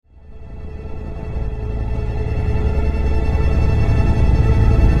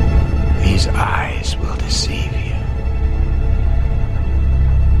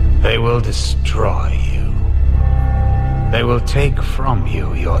take from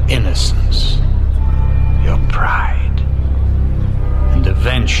you your innocence, your pride, and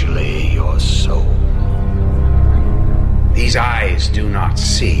eventually your soul. These eyes do not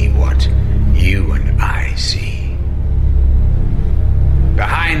see what you and I see.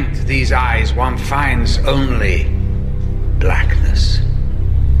 Behind these eyes, one finds only blackness,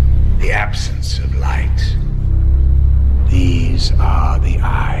 the absence of light. These are the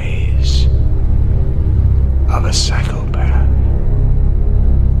eyes of a psychopath.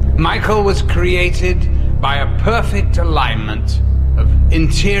 Michael was created by a perfect alignment of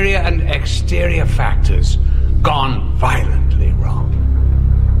interior and exterior factors gone violently wrong.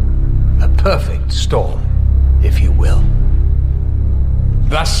 A perfect storm, if you will.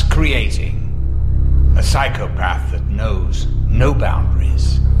 Thus creating a psychopath that knows no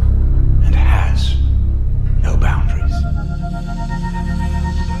boundaries and has no boundaries.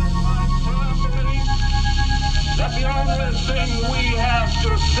 That the only thing we have to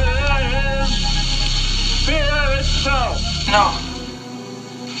fear is fear itself. No.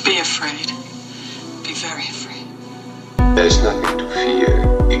 Be afraid. Be very afraid. There is nothing to fear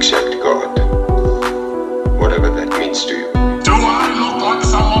except God. Whatever that means to you. Do I look like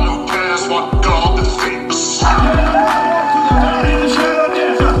someone who cares what God thinks? Why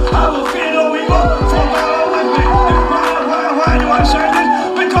do I say this?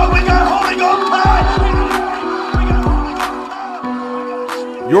 Because we got Holy Ghost power!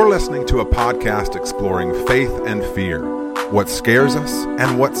 You're listening to a podcast exploring faith and fear, what scares us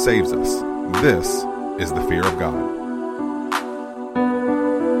and what saves us. This is the fear of God.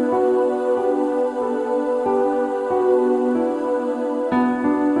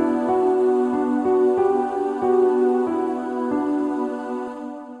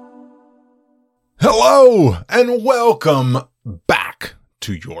 Hello and welcome back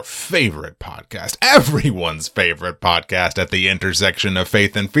to your favorite podcast, everyone's favorite podcast at the intersection of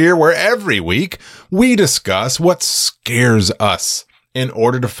faith and fear, where every week we discuss what scares us in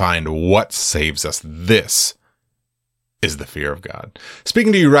order to find what saves us. This is the fear of God.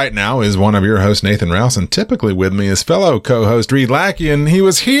 Speaking to you right now is one of your hosts, Nathan Rouse, and typically with me is fellow co-host Reed Lackey, and he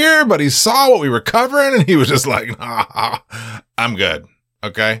was here, but he saw what we were covering, and he was just like, I'm good,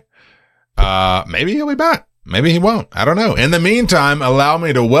 okay? Maybe he'll be back. Maybe he won't. I don't know. In the meantime, allow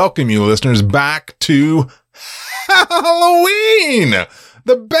me to welcome you listeners back to Halloween,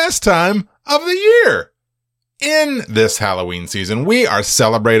 the best time of the year. In this Halloween season, we are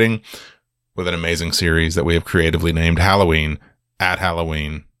celebrating with an amazing series that we have creatively named Halloween at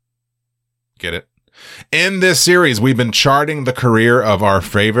Halloween. Get it? In this series, we've been charting the career of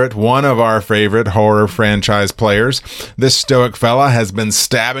one of our favorite horror franchise players. This stoic fella has been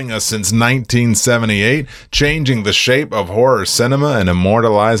stabbing us since 1978, changing the shape of horror cinema and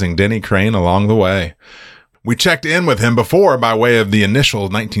immortalizing Denny Crane along the way. We checked in with him before by way of the initial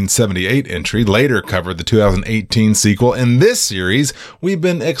 1978 entry, later covered the 2018 sequel. In this series, we've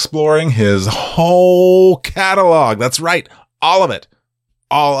been exploring his whole catalog. That's right, all of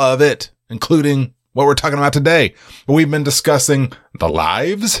it, including what we're talking about today. But we've been discussing the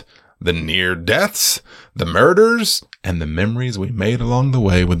lives, the near deaths, the murders, and the memories we made along the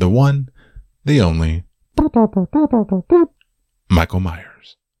way with the one, the only, Michael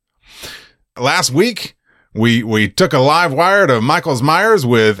Myers. Last week, we took a live wire to Michael Myers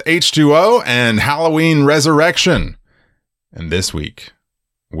with H2O and Halloween Resurrection. And this week,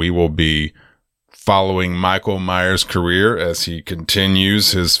 we will be following Michael Myers' career as he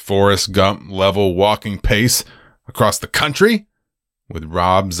continues his Forrest Gump level walking pace across the country with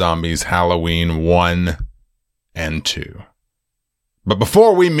Rob Zombie's Halloween 1 and 2. But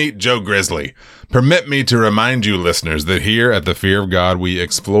before we meet Joe Grizzly, permit me to remind you listeners that here at The Fear of God, we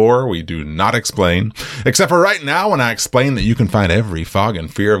explore, we do not explain, except for right now when I explain that you can find every Fog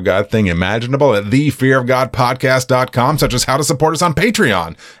and Fear of God thing imaginable at thefearofgodpodcast.com, such as how to support us on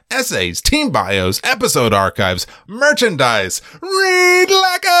Patreon, essays, team bios, episode archives, merchandise, Reed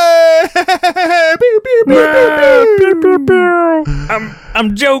Lackey!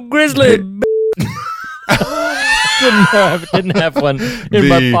 I'm Joe Grizzly. Didn't have one in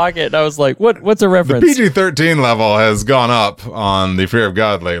my pocket. I was like, what's a reference? The PG-13 level has gone up on The Fear of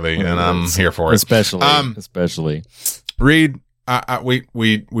God lately, and I'm here for it. Especially. Reed,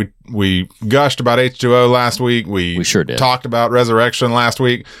 we gushed about H2O last week. We sure did. Talked about Resurrection last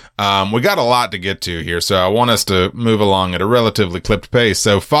week. We got a lot to get to here, so I want us to move along at a relatively clipped pace.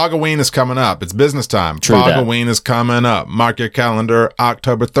 So Fogoween is coming up. It's business time. Fogoween is coming up. Mark your calendar,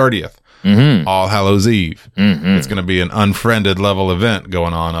 October 30th. Mm-hmm. All Hallows Eve. Mm-hmm. It's going to be an unfriended level event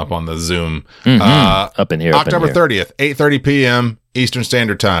going on up on the Zoom. Mm-hmm. Up in here. October 30th, 8:30 p.m. Eastern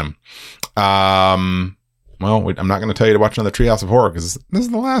Standard Time. well, I'm not going to tell you to watch another Treehouse of Horror because this is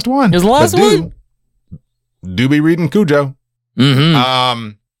the last one. It's the last one. Do be reading Cujo.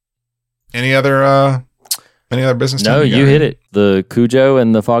 Mm-hmm. Any other business? No, you hit it. The Cujo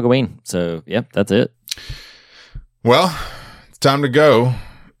and the Fogaween. So, yep, that's it. Well, it's time to go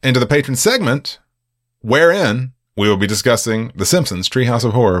into the patron segment, wherein we will be discussing The Simpsons Treehouse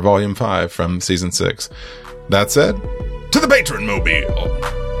of Horror Volume 5 from Season 6. That said, to the Patron Mobile!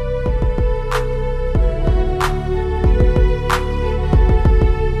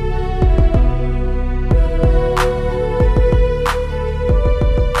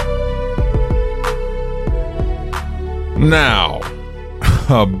 Now,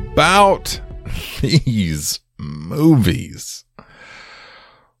 about these movies.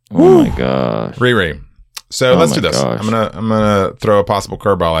 Oh my gosh. Riri. So let's do this. Gosh. I'm gonna throw a possible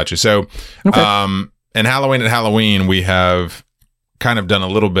curveball at you. So, in Halloween at Halloween, we have kind of done a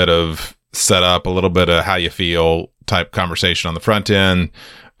little bit of setup, a little bit of how you feel type conversation on the front end,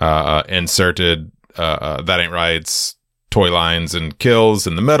 inserted That Ain't Right's toy lines and kills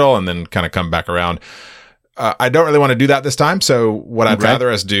in the middle, and then kind of come back around. I don't really want to do that this time. So what I'd rather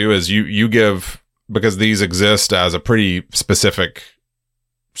us do is you give, because these exist as a pretty specific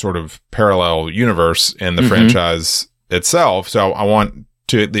sort of parallel universe in the franchise itself. So I want,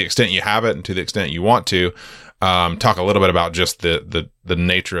 to the extent you have it and to the extent you want to, talk a little bit about just the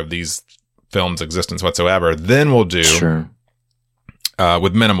nature of these films' existence whatsoever. Then we'll do,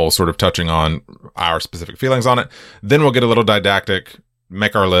 with minimal sort of touching on our specific feelings on it. Then we'll get a little didactic,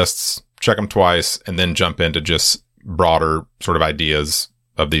 make our lists, check them twice, and then jump into just broader sort of ideas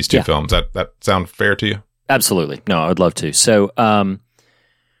of these two films. That sound fair to you? Absolutely. No, I would love to. So, I'll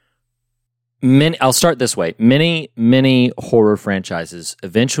start this way. Many horror franchises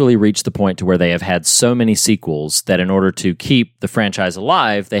eventually reach the point to where they have had so many sequels that in order to keep the franchise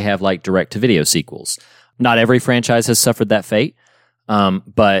alive, they have like direct-to-video sequels. Not every franchise has suffered that fate,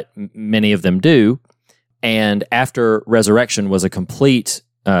 but many of them do. And after Resurrection was a complete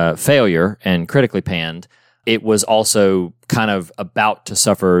failure and critically panned, it was also kind of about to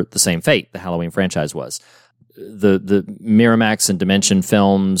suffer the same fate the Halloween franchise was. The Miramax and Dimension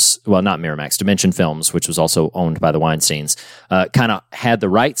Films, well, not Miramax, Dimension Films, which was also owned by the Weinsteins, kind of had the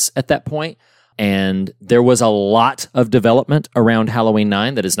rights at that point. And there was a lot of development around Halloween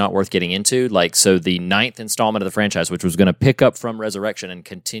 9 that is not worth getting into. Like, so the 9th installment of the franchise, which was going to pick up from Resurrection and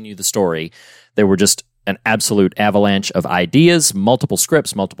continue the story, there were just an absolute avalanche of ideas, multiple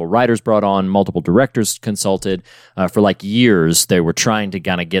scripts, multiple writers brought on, multiple directors consulted. For like years, they were trying to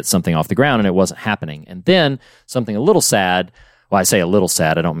kind of get something off the ground, and it wasn't happening. And then something a little sad, well, I say a little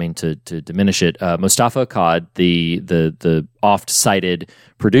sad, I don't mean to diminish it. Mustafa Akkad, the oft-cited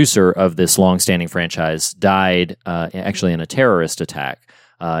producer of this long-standing franchise, died actually in a terrorist attack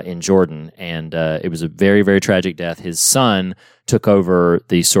in Jordan, and it was a very, very tragic death. His son took over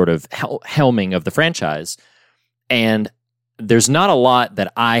the sort of helming of the franchise, and there's not a lot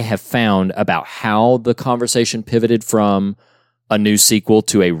that I have found about how the conversation pivoted from a new sequel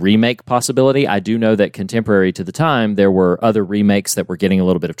to a remake possibility. I do know that contemporary to the time, there were other remakes that were getting a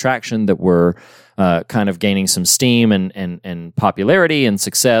little bit of traction, that were kind of gaining some steam and popularity and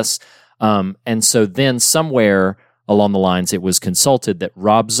success. And so then somewhere along the lines, it was consulted that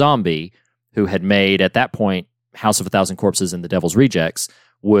Rob Zombie, who had made at that point House of a Thousand Corpses and The Devil's Rejects,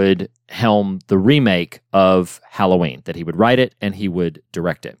 would helm the remake of Halloween, that he would write it and he would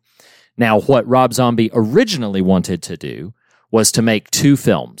direct it. Now, what Rob Zombie originally wanted to do was to make two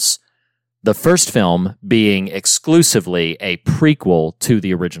films. The first film being exclusively a prequel to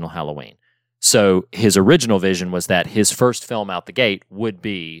the original Halloween. So his original vision was that his first film out the gate would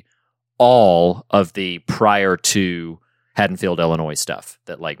be all of the prior to Haddonfield, Illinois stuff,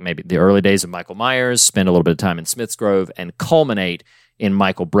 that like maybe the early days of Michael Myers, spend a little bit of time in Smith's Grove, and culminate in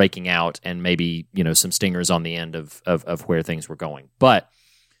Michael breaking out and maybe, you know, some stingers on the end of where things were going. But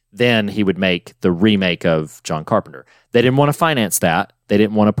then he would make the remake of John Carpenter. They didn't want to finance that. They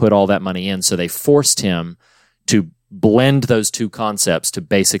didn't want to put all that money in, so they forced him to blend those two concepts to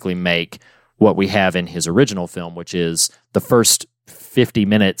basically make what we have in his original film, which is the first 50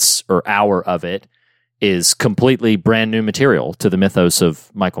 minutes or hour of it is completely brand new material to the mythos of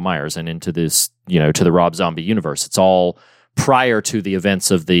Michael Myers and into this, you know, to the Rob Zombie universe. It's all prior to the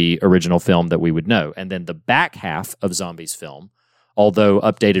events of the original film that we would know. And then the back half of Zombie's film, although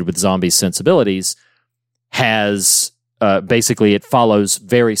updated with Zombie's sensibilities, has basically, it follows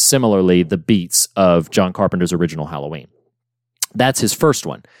very similarly the beats of John Carpenter's original Halloween. That's his first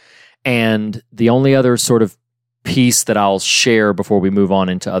one. And the only other sort of piece that I'll share before we move on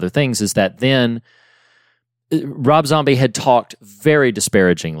into other things is that then Rob Zombie had talked very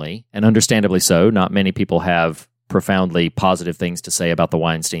disparagingly, and understandably so. Not many people have profoundly positive things to say about the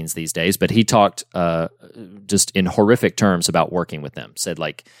Weinsteins these days, but he talked just in horrific terms about working with them. Said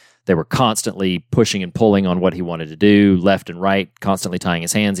like they were constantly pushing and pulling on what he wanted to do, left and right, constantly tying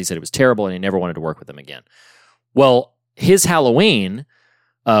his hands. He said it was terrible, and he never wanted to work with them again. Well, his Halloween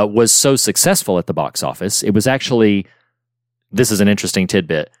was so successful at the box office. It was actually, this is an interesting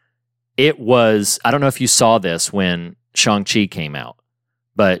tidbit. It was, I don't know if you saw this when Shang-Chi came out,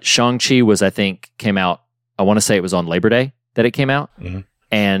 but Shang-Chi was, I think, came out, I want to say it was on Labor Day that it came out. Mm-hmm.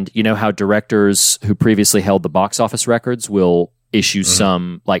 And you know how directors who previously held the box office records will issue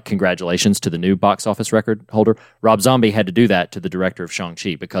some, like, congratulations to the new box office record holder? Rob Zombie had to do that to the director of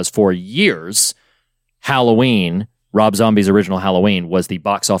Shang-Chi because for years, Halloween, Rob Zombie's original Halloween, was the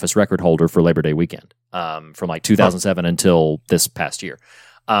box office record holder for Labor Day weekend from like 2007 until this past year.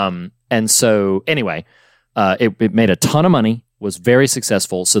 And so, anyway, it made a ton of money, was very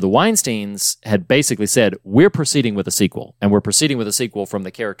successful. So the Weinsteins had basically said, we're proceeding with a sequel, and we're proceeding with a sequel from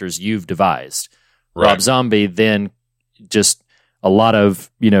the characters you've devised. Right. Rob Zombie then just a lot of,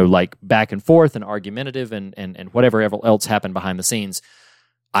 like back and forth and argumentative and whatever else happened behind the scenes.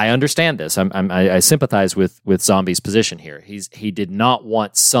 I understand this. I sympathize with Zombie's position here. He did not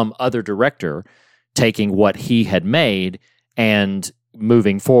want some other director taking what he had made and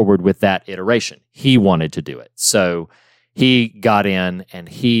moving forward with that iteration. He wanted to do it. So he got in and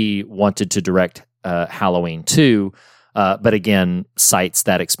he wanted to direct Halloween 2, but again, cites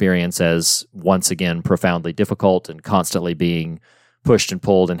that experience as once again profoundly difficult and constantly being pushed and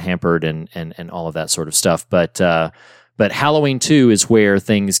pulled and hampered and all of that sort of stuff. But Halloween 2 is where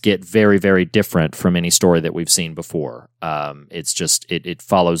things get very, very different from any story that we've seen before. It's just, it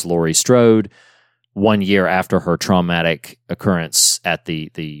follows Laurie Strode 1 year after her traumatic occurrence at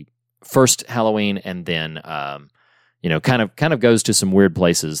the first Halloween, and then kind of goes to some weird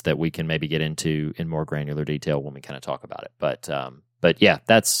places that we can maybe get into in more granular detail when we kind of talk about it. But yeah,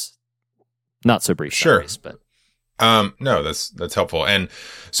 that's not so brief. Sure. Summaries, but no, that's helpful. And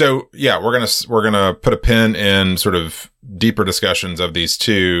so, yeah, we're going to put a pin in sort of deeper discussions of these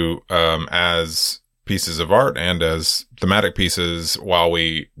two, as pieces of art and as thematic pieces while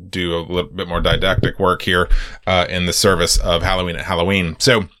we do a little bit more didactic work here, in the service of Halloween at Halloween.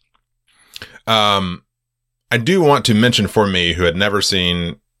 So, I do want to mention for me who had never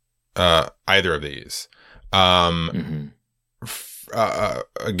seen, either of these, again,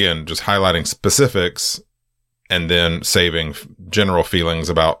 just highlighting specifics and then saving general feelings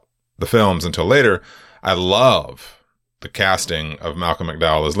about the films until later. I love the casting of Malcolm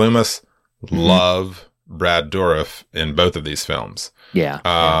McDowell as Loomis. Love Brad Dourif in both of these films. Yeah.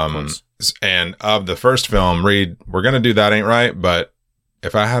 And of the first film, Reed, we're going to do That Ain't Right, but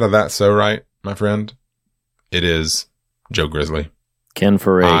if I had a That So Right, my friend, it is Joe Grizzly. Ken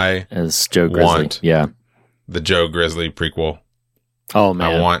Foree as Joe Grizzly. Want yeah. the Joe Grizzly prequel. Oh,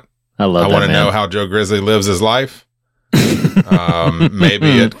 man. I want to know how Joe Grizzly lives his life.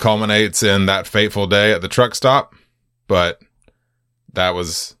 Maybe it culminates in that fateful day at the truck stop, but that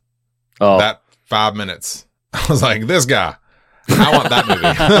was that 5 minutes. I was like, this guy, I want that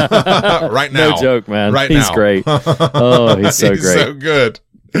movie right now. No joke, man. Right he's now. Great. Oh, he's so he's great. So good.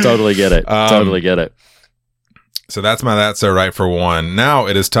 Totally get it. Totally get it. So that's my That's So Right for one. Now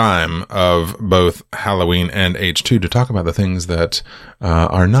it is time of both Halloween and H2 to talk about the things that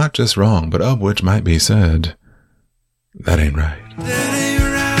are not just wrong, but of which might be said, that ain't right. That ain't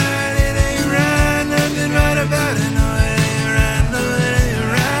right, it ain't right, nothing right about it, no, it ain't right, no, it ain't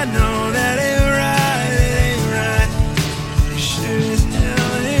right, no, that ain't right, it ain't right, it sure as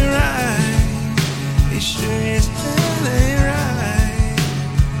hell ain't right, it sure as hell ain't right.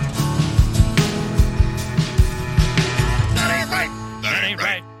 That ain't right, that ain't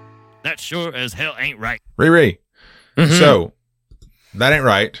right, that sure as hell ain't right. Riri. Mm-hmm. So, that ain't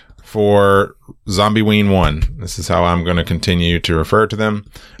right for Zombieween 1. This is how I'm going to continue to refer to them.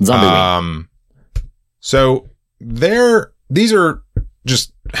 Zombieween. So these are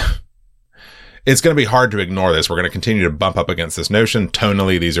just, it's going to be hard to ignore this. We're going to continue to bump up against this notion.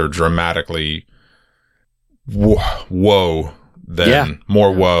 Tonally, these are dramatically more woe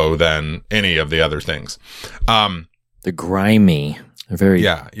than any of the other things. The grimy. They're very,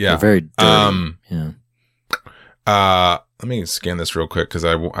 They're very dirty. Let me scan this real quick because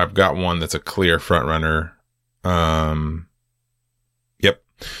I've got one that's a clear front runner. Yep.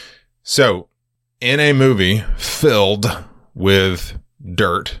 So, in a movie filled with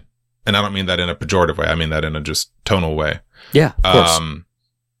dirt, and I don't mean that in a pejorative way, I mean that in a just tonal way. Yeah, of course.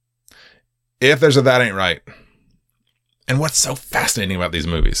 If there's a That Ain't Right, And what's so fascinating about these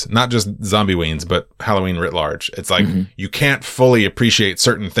movies, not just Zombieweens, but Halloween writ large, it's like you can't fully appreciate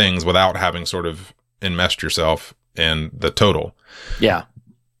certain things without having sort of enmeshed yourself in the total. Yeah.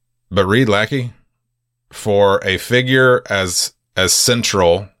 But Reed Lackey, for a figure as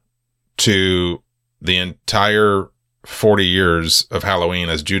central to the entire 40 years of Halloween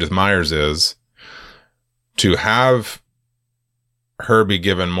as Judith Myers is, to have her be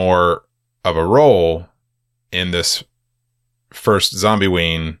given more of a role in this first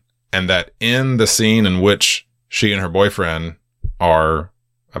Zombieween, and that in the scene in which she and her boyfriend are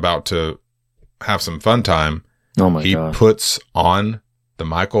about to have some fun time, he puts on the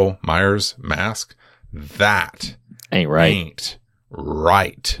Michael Myers mask. That ain't right. Ain't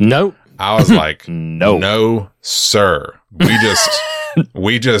right. Nope. I was like, no. No, sir. We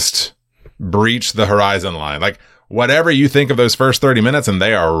just breached the horizon line. Like, whatever you think of those first 30 minutes, and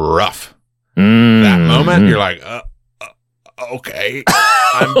they are rough. That moment, you're like, okay,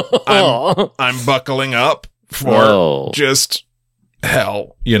 I'm buckling up for just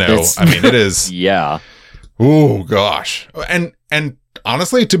hell. You know, I mean, it is. Yeah. Oh gosh. And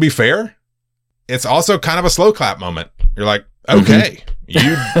honestly, to be fair, it's also kind of a slow clap moment. You're like, okay,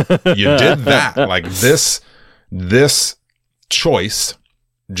 you did that. Like this choice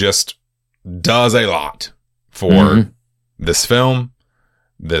just does a lot for this film,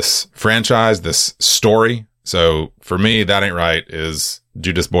 this franchise, this story. So for me, That Ain't Right is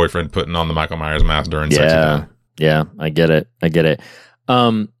Judith's boyfriend putting on the Michael Myers mask during sexy time. Yeah, I get it.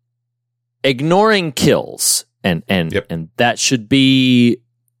 Ignoring kills and that should be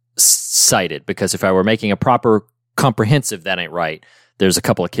cited, because if I were making a proper comprehensive That Ain't Right, there's a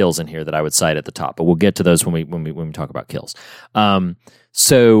couple of kills in here that I would cite at the top, but we'll get to those when we talk about kills.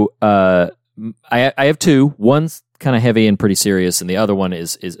 So I have two. One's kind of heavy and pretty serious, and the other one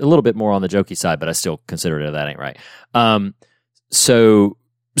is a little bit more on the jokey side, but I still consider it a That Ain't Right. So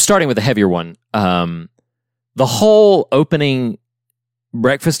starting with the heavier one, the whole opening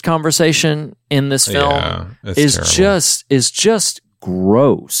breakfast conversation in this film is just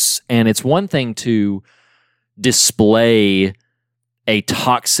gross. And it's one thing to display a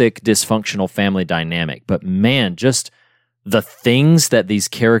toxic, dysfunctional family dynamic, but man, just the things that these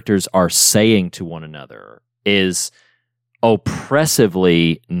characters are saying to one another is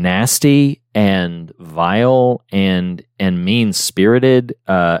oppressively nasty and vile and mean-spirited.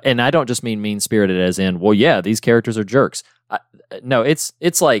 And I don't just mean mean-spirited as in, well, yeah, these characters are jerks. No, it's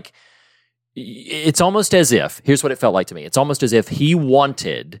like, it's almost as if, here's what it felt like to me. It's almost as if he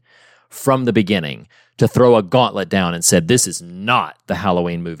wanted from the beginning to throw a gauntlet down and said, this is not the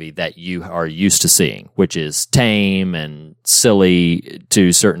Halloween movie that you are used to seeing, which is tame and silly to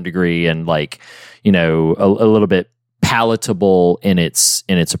a certain degree and like, you know, a little bit palatable in its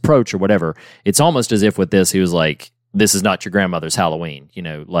approach or whatever. It's almost as if with this, he was like, this is not your grandmother's Halloween, you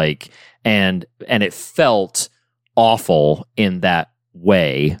know, like, and it felt awful in that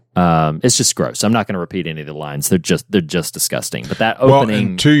way. It's just gross. I'm not going to repeat any of the lines. They're just disgusting. But that opening,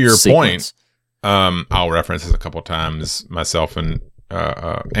 and to your sequence, point, I'll reference this a couple of times. Myself and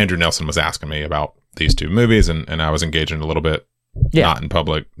Andrew Nelson was asking me about these two movies, and I was engaging a little bit, not in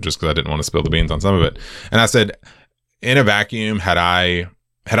public, just because I didn't want to spill the beans on some of it. And I said, in a vacuum, had I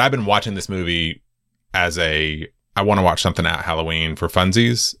been watching this movie as I want to watch something at Halloween for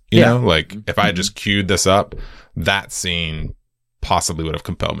funsies, you know, like if I had just queued this up, that scene possibly would have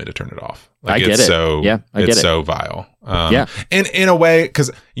compelled me to turn it off. Like, I get it's it. So, I get it. So vile. And in a way,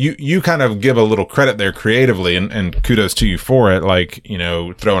 because you kind of give a little credit there creatively, and kudos to you for it. Like, you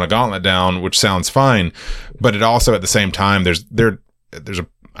know, throwing a gauntlet down, which sounds fine, but it also at the same time,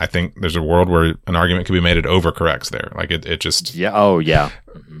 I think there's a world where an argument could be made it overcorrects there. Like it just. Yeah. Oh yeah.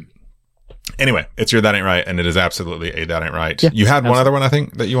 Anyway, it's your That Ain't Right, and it is absolutely a That Ain't Right. Yeah, you had one other one, I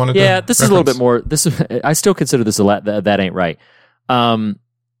think, that you wanted to this is a little bit more. I still consider this That Ain't Right.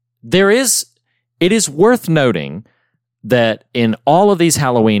 It is worth noting that in all of these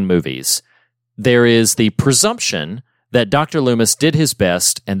Halloween movies, there is the presumption that Dr. Loomis did his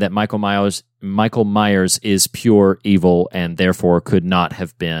best and that Michael Myers is pure evil and therefore could not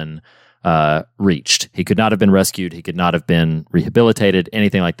have been reached. He could not have been rescued. He could not have been rehabilitated,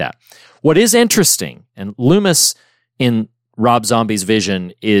 anything like that. What is interesting, and Loomis in Rob Zombie's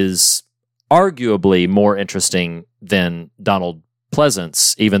vision is arguably more interesting than Donald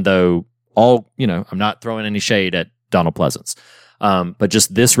Pleasance, even though I'm not throwing any shade at Donald Pleasance. But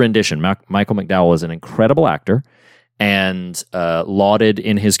just this rendition, Michael McDowell is an incredible actor and lauded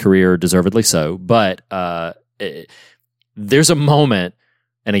in his career, deservedly so. But there's a moment,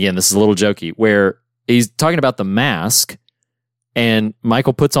 and again, this is a little jokey, where he's talking about the mask And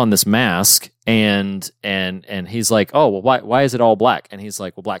Michael puts on this mask, and he's like, "Oh, well, why is it all black?" And he's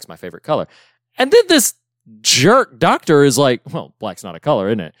like, "Well, black's my favorite color." And then this jerk doctor is like, "Well, black's not a color,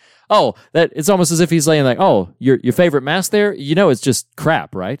 isn't it?" Oh, that it's almost as if he's saying like, "Oh, your favorite mask there, it's just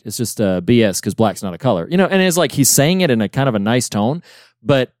crap, right? It's just BS because black's not a color." And it's like he's saying it in a kind of a nice tone,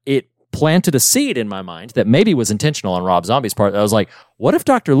 but it planted a seed in my mind that maybe was intentional on Rob Zombie's part. I was like, what if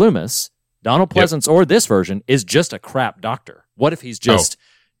Dr. Loomis, Donald Pleasance, or this version is just a crap doctor? What if he's just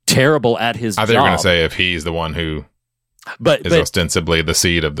terrible at his job? I think you're going to say if he's the one who is ostensibly the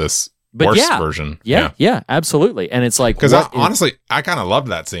seed of this worse version. Yeah, absolutely. And it's like, because honestly, I kind of loved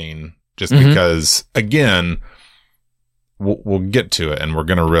that scene just because, again, we'll get to it and we're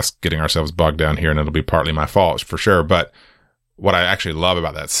going to risk getting ourselves bogged down here, and it'll be partly my fault for sure. But what I actually love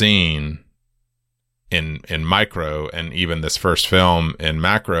about that scene in Micro, and even this first film in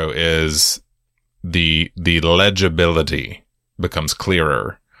Macro, is the legibility becomes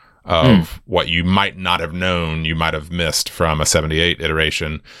clearer of what you might not have known, you might have missed from a 78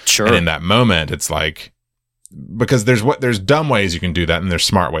 iteration. Sure. And in that moment, it's like, because there's dumb ways you can do that and there's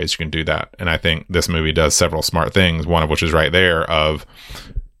smart ways you can do that. And I think this movie does several smart things, one of which is right there, of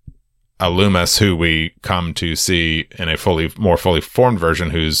a Loomis who we come to see in a more fully formed version,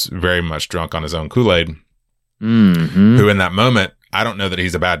 who's very much drunk on his own Kool-Aid, who in that moment, I don't know that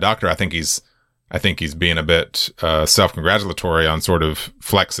he's a bad doctor. I think he's being a bit self-congratulatory on sort of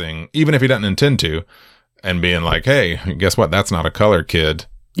flexing, even if he doesn't intend to, and being like, "Hey, guess what? That's not a color, kid."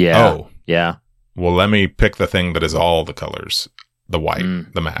 Yeah. Oh, yeah. Well, let me pick the thing that is all the colors, the white,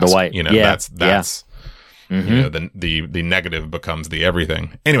 the mask. The white. That's the negative becomes the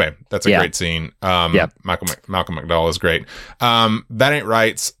everything. Anyway, that's a great scene. Malcolm McDowell is great. That Ain't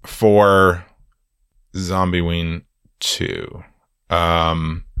Right's for Zombieween 2.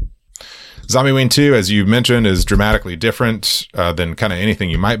 Zombieween 2, as you mentioned, is dramatically different than kind of anything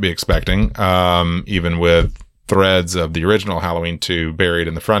you might be expecting, even with threads of the original Halloween 2 buried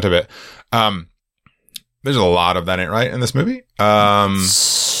in the front of it. There's a lot of That Ain't Right in this movie.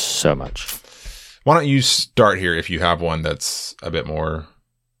 So much. Why don't you start here if you have one that's a bit more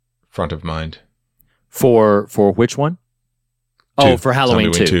front of mind? For which one? Oh, for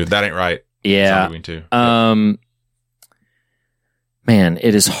Halloween 2. That Ain't Right. Yeah. Zombieween 2. Man,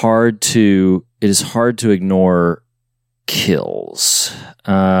 it is hard to ignore kills.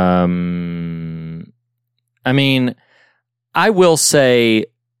 I mean, I will say,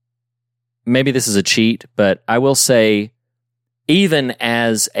 maybe this is a cheat, but I will say, even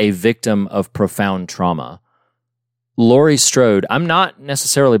as a victim of profound trauma, Laurie Strode, I'm not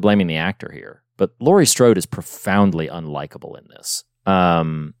necessarily blaming the actor here, but Laurie Strode is profoundly unlikable in this.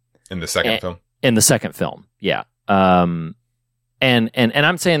 In the second film? In the second film, yeah. And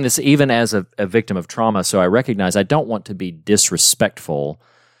I'm saying this even as a victim of trauma, so I recognize I don't want to be disrespectful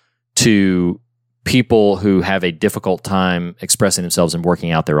to people who have a difficult time expressing themselves and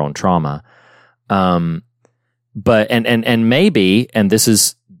working out their own trauma. But maybe, and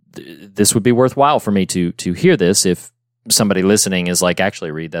this would be worthwhile for me to hear this if somebody listening is like,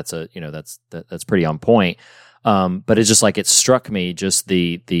 actually, Reed, that's pretty on point. But it's just like, it struck me just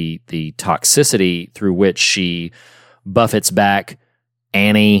the toxicity through which she buffets back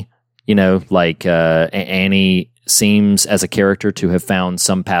Annie. Annie seems as a character to have found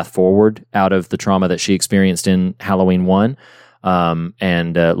some path forward out of the trauma that she experienced in Halloween 1.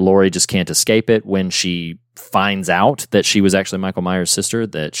 And Laurie just can't escape it when she finds out that she was actually Michael Myers' sister,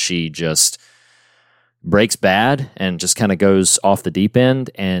 that she just breaks bad and just kind of goes off the deep end,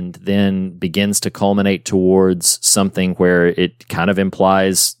 and then begins to culminate towards something where it kind of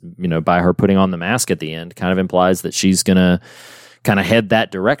implies, by her putting on the mask at the end, kind of implies that she's going to kind of head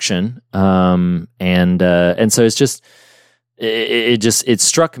that direction. And so it's just, it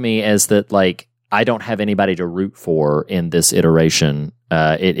struck me as that, like, I don't have anybody to root for in this iteration.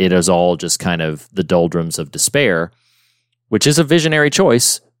 It is all just kind of the doldrums of despair, which is a visionary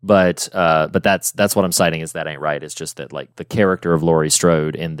choice. But that's what I'm citing as That Ain't Right. It's just that, like, the character of Laurie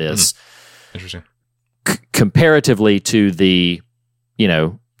Strode in this, interesting, comparatively to the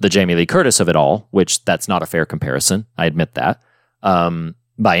Jamie Lee Curtis of it all, which that's not a fair comparison. I admit that.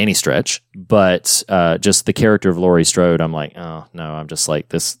 By any stretch, but just the character of Laurie Strode, I'm like, oh no, I'm just like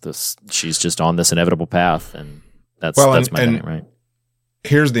this. She's just on this inevitable path, and that's my thing, right?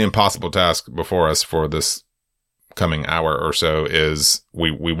 Here's the impossible task before us for this coming hour or so: is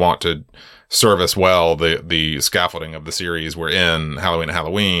we want to service well the scaffolding of the series we're in, Halloween to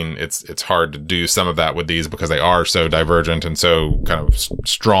Halloween. It's hard to do some of that with these because they are so divergent and so kind of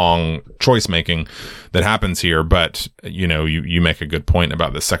strong choice making that happens here. But you make a good point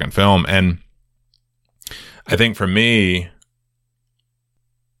about the second film, and I think for me,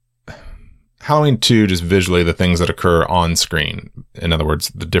 Halloween 2, just visually, the things that occur on screen. In other words,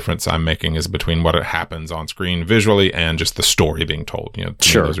 the difference I'm making is between what happens on screen visually and just the story being told. To me,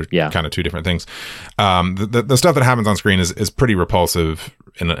 those are kind of two different things. The stuff that happens on screen is pretty repulsive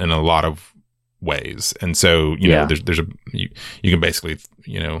in a lot of ways. And so, you know, you can basically,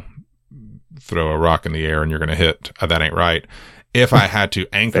 throw a rock in the air and you're going to hit That Ain't Right. If I had to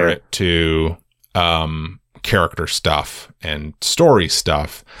anchor it to character stuff and story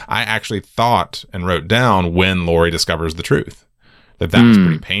stuff, I actually thought and wrote down when Laurie discovers the truth. That was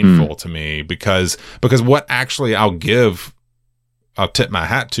pretty painful to me because what actually I'll tip my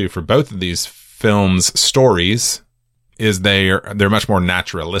hat to for both of these films' stories is they're much more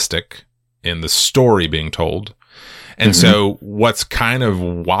naturalistic in the story being told. And so what's kind of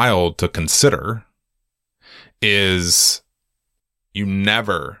wild to consider is you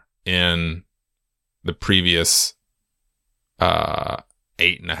never in the previous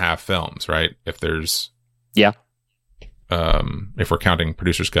 8.5 films, right? If there's if we're counting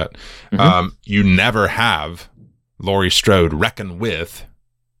producer's cut, you never have Laurie Strode reckon with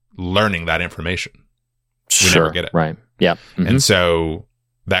learning that information. We never get it, right? Yeah, and so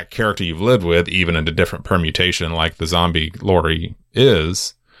that character you've lived with, even in a different permutation, like the zombie Laurie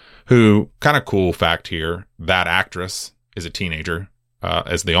is, who, kind of cool fact here, that actress is a teenager,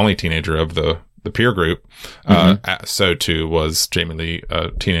 as the only teenager of the peer group. So too was Jamie Lee, a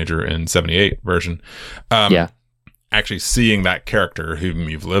teenager in 78 version. Actually seeing that character whom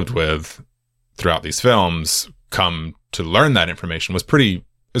you've lived with throughout these films come to learn that information was pretty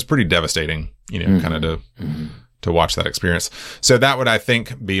devastating, kind of to watch that experience. So that would, I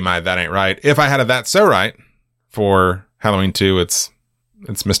think, be my That Ain't Right. If I had a That's So Right for Halloween 2, it's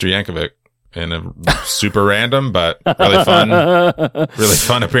Mr. Yankovic in a super random but really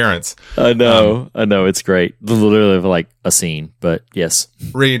fun appearance. I know, it's great. Literally like a scene, but yes.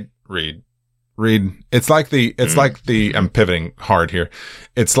 Reed. It's like the I'm pivoting hard here.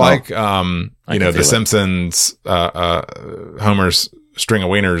 It's like The Simpsons Homer's string of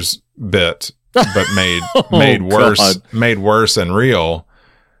wieners bit, but made worse and real.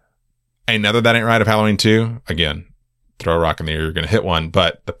 Another That Ain't Right of Halloween 2. Again, throw a rock in the air, you're going to hit one.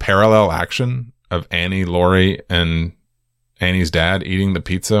 But the parallel action of Annie, Laurie, and Annie's dad eating the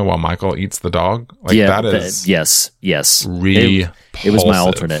pizza while Michael eats the dog. That is yes. Repulsive. It was my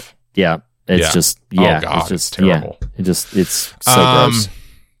alternate. Yeah. It's just it's just terrible. Yeah, it's so gross.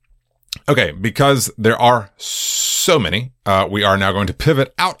 Okay, because there are so many, we are now going to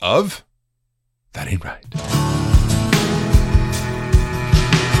pivot out of That Ain't Right.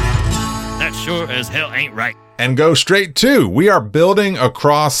 That sure as hell ain't right. And go straight to, we are building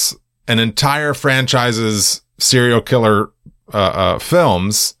across an entire franchise's serial killer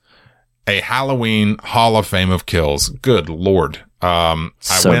films, a Halloween Hall of Fame of kills. Good Lord. I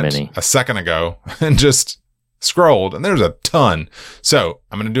went many. A second ago and just scrolled, and there's a ton. So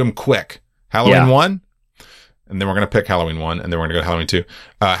I'm going to do them quick. Halloween 1, and then we're going to pick Halloween 1, and then we're going to go to Halloween 2.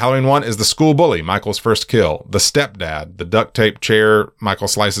 Halloween 1 is the school bully, Michael's first kill. The stepdad, the duct tape chair, Michael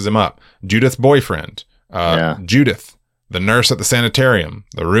slices him up. Judith's boyfriend, Judith, the nurse at the sanitarium,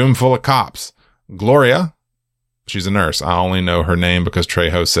 the room full of cops. Gloria, she's a nurse. I only know her name because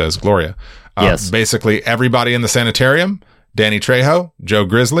Trejo says Gloria. Yes. Basically, everybody in the sanitarium. Danny Trejo, Joe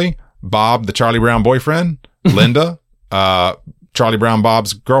Grizzly, Bob, the Charlie Brown boyfriend, Linda, Charlie Brown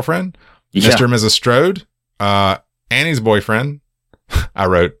Bob's girlfriend, Mr. and Mrs. Strode, Annie's boyfriend. I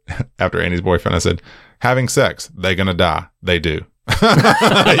wrote after Annie's boyfriend, I said, having sex, they gonna die. They do. You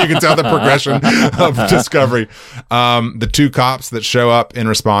can tell the progression of discovery. The two cops that show up in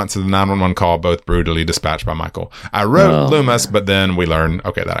response to the 911 call, both brutally dispatched by Michael. I wrote Loomis, but then we learned,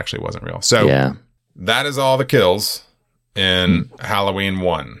 okay, that actually wasn't real. So that is all the kills in Halloween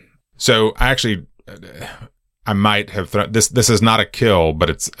 1. So I might have thrown this is not a kill, but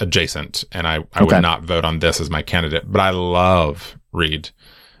it's adjacent, and I would not vote on this as my candidate. But I love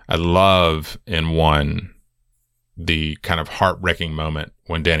in 1 the kind of heartbreaking moment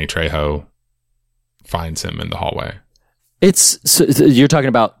when Danny Trejo finds him in the hallway. So you're talking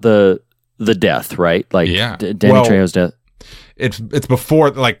about the death, right? Like Danny Trejo's death. It's before,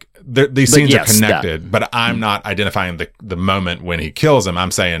 like, these scenes are connected, but I'm not identifying the moment when he kills him.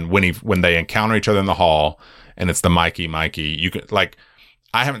 I'm saying when they encounter each other in the hall, and it's the Mikey. You could, like,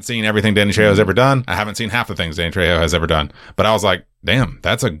 I haven't seen everything Danny Trejo has ever done. I haven't seen half the things Danny Trejo has ever done. But I was like, damn,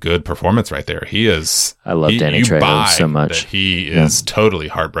 that's a good performance right there. He is. I love Danny Trejo so much. He is totally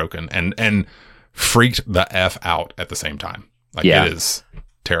heartbroken and freaked the F out at the same time. Like, it is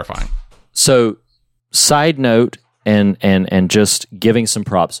terrifying. So, side note, and just giving some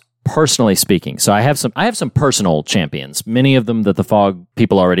props. personally speaking, so I have some personal champions. Many of them that the Fog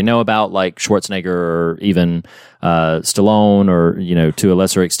people already know about, like Schwarzenegger or even Stallone, or to a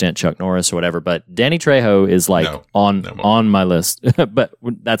lesser extent Chuck Norris or whatever. But Danny Trejo is like on my list. But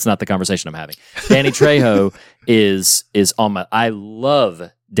that's not the conversation I'm having. Danny Trejo is on my. I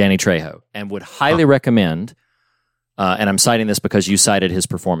love Danny Trejo and would highly recommend. And I'm citing this because you cited his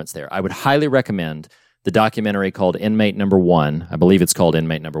performance there. I would highly recommend the documentary called Inmate Number 1. I believe it's called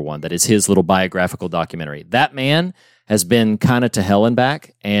Inmate Number 1. That is his little biographical documentary. That man has been kind of to hell and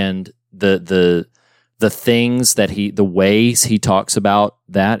back, and the things that the ways he talks about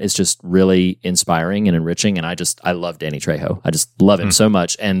that is just really inspiring and enriching. And I love Danny Trejo. I just love him so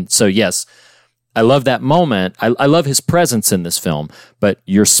much. And so, yes, I love that moment. I love his presence in this film, but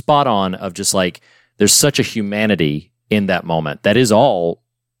you're spot on of just like, there's such a humanity in that moment that is all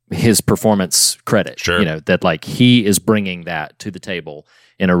his performance credit. Sure. That like he is bringing that to the table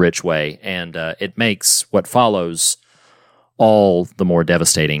in a rich way, and it makes what follows all the more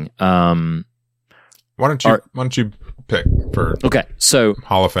devastating. Why don't you pick for so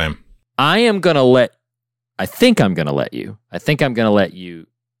Hall of Fame? I think I'm gonna let you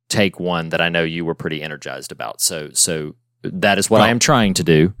take one that I know you were pretty energized about. So that is what I am trying to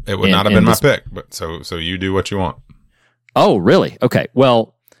do. It would not have been my pick, but so you do what you want. Oh, really? Okay.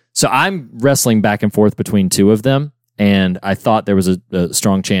 Well, so I'm wrestling back and forth between two of them, and I thought there was a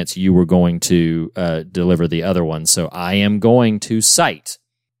strong chance you were going to deliver the other one. So I am going to cite.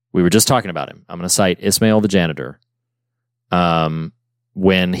 We were just talking about him. I'm going to cite Ismail the janitor.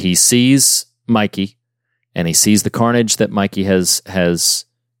 When he sees Mikey, and he sees the carnage that Mikey has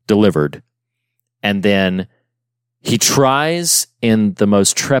delivered, and then he tries in the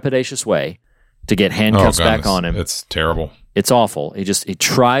most trepidatious way to get handcuffs back on him. It's terrible. It's awful. He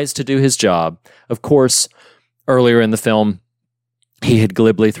tries to do his job. Of course, earlier in the film, he had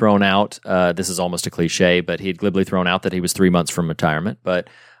glibly thrown out, this is almost a cliche, but he had glibly thrown out that he was 3 months from retirement. But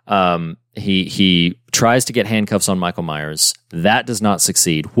he tries to get handcuffs on Michael Myers. That does not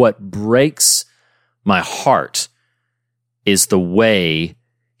succeed. What breaks my heart is the way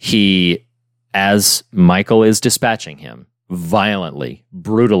he, as Michael is dispatching him, violently,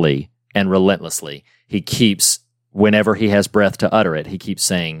 brutally, and relentlessly, he keeps, whenever he has breath to utter it, he keeps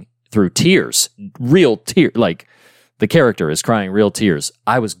saying through tears, real tears, like the character is crying real tears,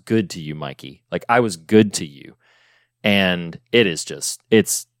 "I was good to you, Mikey. Like, I was good to you." And it is just,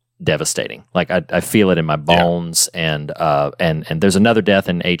 it's devastating. Like, I feel it in my bones. Yeah. And there's another death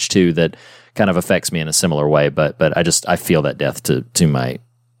in H2 that kind of affects me in a similar way, but I feel that death to my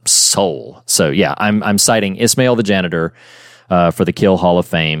soul. So yeah, I'm citing Ismail the janitor for the Kill Hall of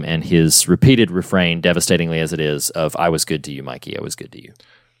Fame, and his repeated refrain, devastatingly as it is, of "I was good to you, Mikey. I was good to you."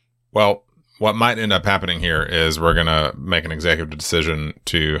 Well, what might end up happening here is we're going to make an executive decision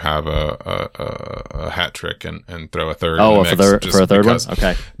to have a hat trick and throw a third. Oh, for a third one?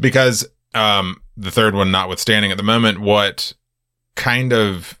 Okay. Because the third one notwithstanding, at the moment, what kind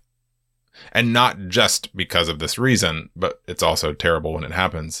of, and not just because of this reason, but it's also terrible when it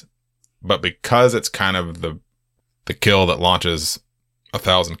happens, but because it's kind of the kill that launches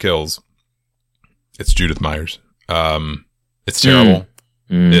 1,000 kills, it's Judith Myers. It's terrible.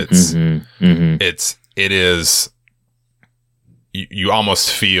 It is, you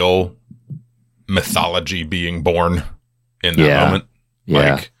almost feel mythology being born in that moment.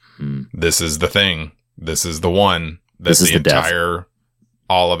 Yeah. Like, this is the thing. This is the one that the entire,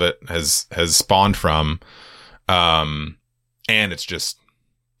 all of it has spawned from. And it's just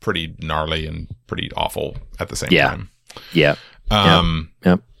pretty gnarly and pretty awful at the same time. Yeah.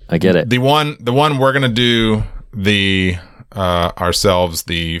 Yep. I get it. The one we're going to do ourselves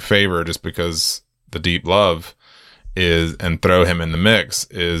the favor, just because the deep love is, and throw him in the mix,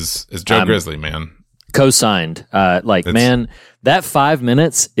 is Joe Grizzly, man. Co-signed. Man, that 5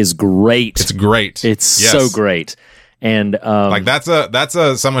 minutes is great. It's great. It's so great. And like that's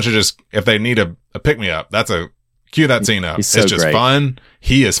someone should just, if they need a pick me up, that's a cue that scene up. So it's just great. fun.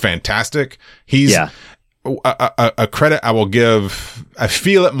 He is fantastic. He's a credit I will give. I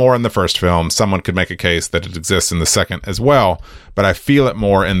feel it more in the first film. Someone could make a case that it exists in the second as well, but I feel it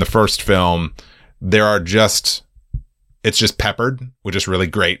more in the first film. It's just peppered with just really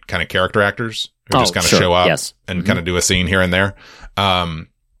great kind of character actors who just kind of show up and kind of do a scene here and there. And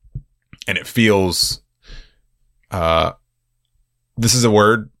it feels, this is a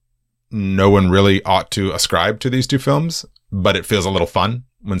word no one really ought to ascribe to these two films, but it feels a little fun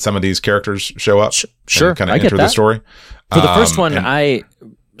when some of these characters show up. Sure. And kind of enter the story. For the first one, I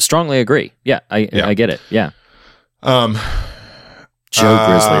strongly agree. Yeah, I get it. Yeah. Joe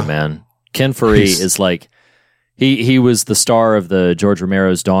Grizzly, man. Ken Faree is like, He was the star of the George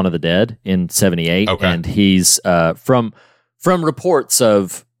Romero's Dawn of the Dead in 78. Okay. And he's from reports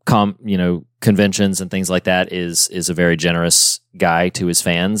of conventions and things like that is a very generous guy to his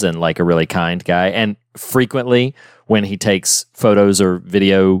fans and like a really kind guy. And frequently when he takes photos or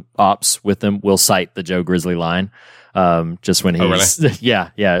video ops with them, will cite the Joe Grizzly line. Just when he's, really? yeah.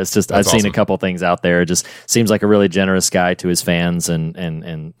 It's just, That's I've seen awesome. a couple things out there. It just seems like a really generous guy to his fans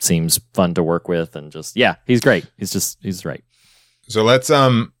and seems fun to work with. And just, yeah, he's great. He's great. So let's,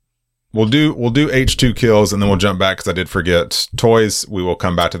 we'll do H2 kills and then we'll jump back because I did forget toys. We will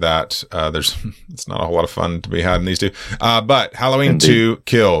come back to that. It's not a whole lot of fun to be had in these two. But Halloween Indeed. 2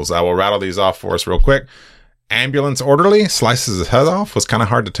 kills. I will rattle these off for us real quick. Ambulance orderly slices his head off. Was kind of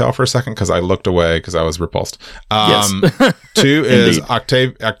hard to tell for a second because I looked away because I was repulsed. Yes. 2 is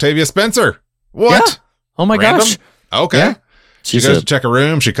Octavia Spencer. What? Yeah. Oh my Random? gosh. Okay. Yeah. She She's goes a- to check a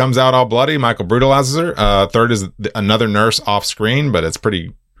room. She comes out all bloody. Michael brutalizes her. 3rd is another nurse off screen, but it's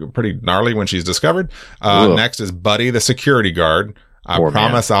pretty gnarly when she's discovered. Ugh. Next is Buddy, the security guard. I Poor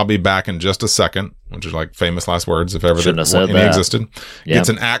promise I'll be back in just a second, which is like famous last words if ever Shouldn't have said any that. existed. Yeah. Gets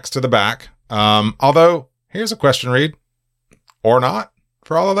an axe to the back. Although, here's a question, Reed. Or not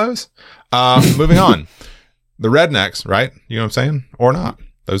for all of those. Moving on. The rednecks, right? You know what I'm saying? Or not.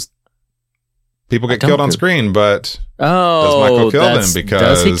 Those people get don't killed on go- screen, but Oh, Michael kill them that's-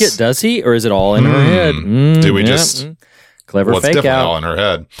 because- does he, or is it all in her head? Do we yeah, just- clever well, it's fake definitely all out? in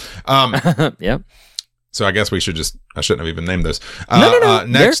her head. Yeah. So I guess I shouldn't have even named this. No.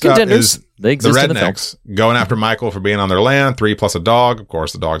 Next They're up contenders. is They the exist in the film. rednecks going after Michael for being on their land. 3 plus a dog. Of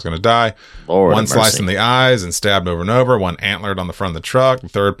course, the dog's going to die. Lord One have slice mercy. in the eyes and stabbed over and over. 1 antlered on the front of the truck. The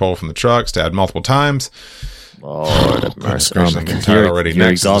 3rd pulled from the truck, stabbed multiple times. Lord have Goodness mercy. gracious, Oh I'm my getting God. tired You're, already. you're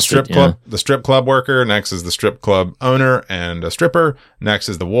Next exhausted. is the strip club. The strip club worker. Next is the strip club owner and a stripper. Next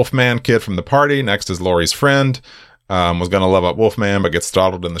is the Wolfman kid from the party. Next is Laurie's friend. Was going to love up Wolfman, but gets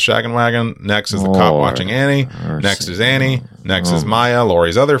startled in the shaggin' wagon. Next is the cop Lord watching Annie. mercy. Next is Annie. Next is Maya,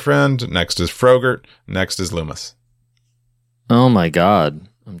 Laurie's other friend. Next is Frogert. Next is Loomis. Oh my God.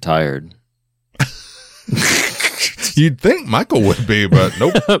 I'm tired. You'd think Michael would be, but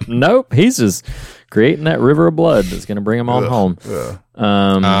nope. Nope. He's just creating that river of blood that's going to bring him on home.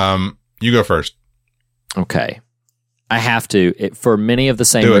 Ugh. You go first. Okay. I have to, for many of the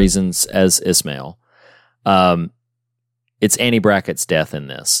same Do it. reasons as Ismail. It's Annie Brackett's death in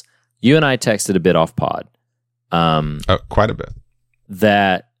this. You and I texted a bit off pod. Quite a bit.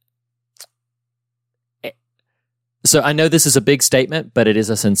 So I know this is a big statement, but it is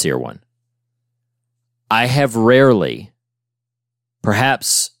a sincere one. I have rarely,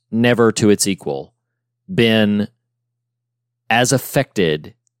 perhaps never to its equal, been as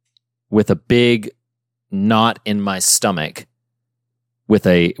affected with a big knot in my stomach with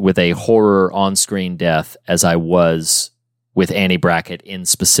a horror on-screen death as I was with Annie Brackett in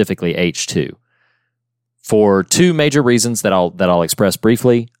specifically H2. For 2 major reasons that I'll express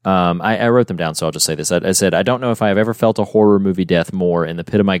briefly. I wrote them down, so I'll just say this. I said, I don't know if I have ever felt a horror movie death more in the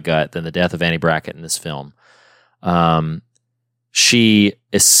pit of my gut than the death of Annie Brackett in this film. She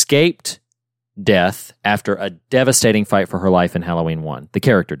escaped death after a devastating fight for her life in Halloween 1. The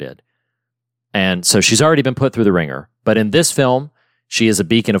character did. And so she's already been put through the ringer. But in this film, she is a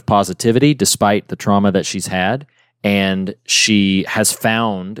beacon of positivity despite the trauma that she's had. And she has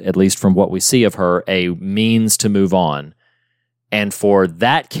found, at least from what we see of her, a means to move on. And for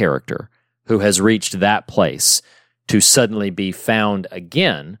that character who has reached that place to suddenly be found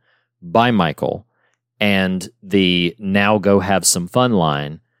again by Michael and the now go have some fun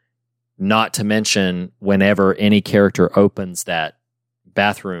line, not to mention whenever any character opens that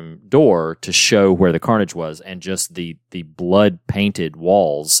bathroom door to show where the carnage was and just the blood painted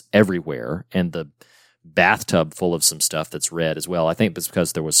walls everywhere and the bathtub full of some stuff that's red as well. I think it's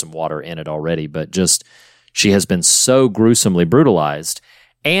because there was some water in it already, but just she has been so gruesomely brutalized.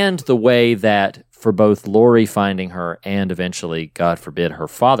 And the way that for both Laurie finding her and eventually, God forbid, her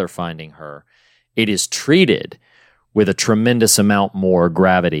father finding her, it is treated with a tremendous amount more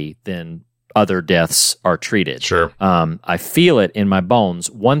gravity than other deaths are treated. Sure. I feel it in my bones.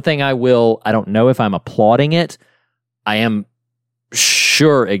 One thing I don't know if I'm applauding it. I am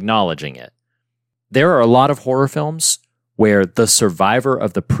sure acknowledging it. There are a lot of horror films where the survivor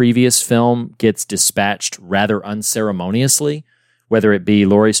of the previous film gets dispatched rather unceremoniously, whether it be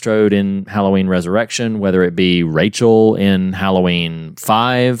Laurie Strode in Halloween Resurrection, whether it be Rachel in Halloween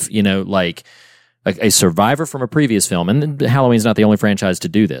 5, like a survivor from a previous film. And Halloween's not the only franchise to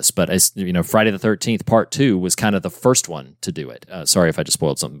do this, but Friday the 13th Part 2 was kind of the first one to do it. Sorry if I just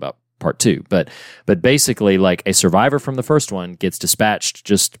spoiled something about Part 2, but basically like a survivor from the first one gets dispatched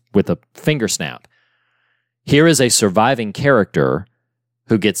just with a finger snap. here is a surviving character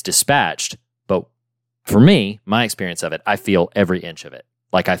who gets dispatched. But for me, my experience of it, I feel every inch of it.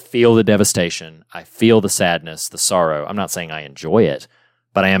 Like, I feel the devastation. I feel the sadness, the sorrow. I'm not saying I enjoy it,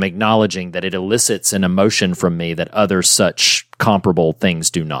 but I am acknowledging that it elicits an emotion from me that other such comparable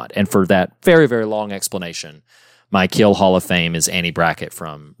things do not. And for that very, very long explanation, my Kill Hall of Fame is Annie Brackett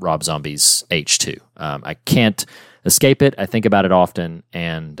from Rob Zombie's H2. I can't escape it. I think about it often.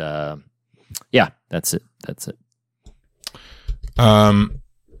 And yeah, that's it. That's it.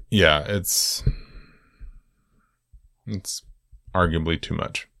 Yeah, it's arguably too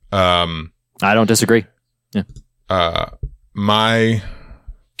much. I don't disagree. Yeah. My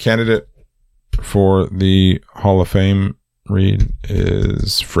candidate for the Hall of Fame read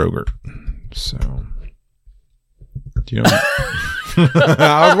is Frogurt. So, do you know?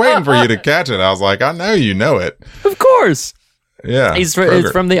 I was waiting for you to catch it. I was like, I know you know it. Of course. Yeah. It's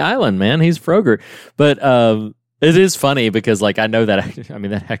from the island, man. He's Frogurt. But it is funny because, like, I know that, I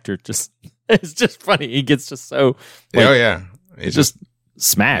mean, that actor just, it's just funny. He gets just so. Like, oh, yeah. He's just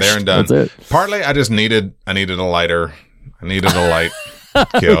smashed. There and done. That's it. Partly, I needed a lighter. I needed a light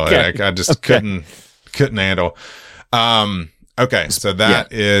kill. Okay. I just couldn't handle. Okay, so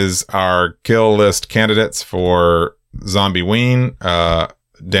that is our kill list candidates for Zombie Ween.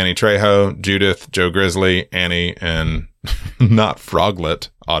 Danny Trejo, Judith, Joe Grizzly, Annie, and not Froglet.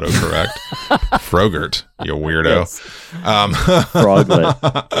 Autocorrect. Frogurt, you weirdo. Yes. Froglet.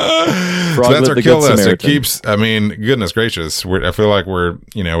 So that's our kill list. It keeps, I mean, goodness gracious. I feel like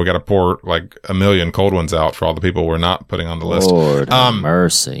we got to pour like a million cold ones out for all the people we're not putting on the list. Lord have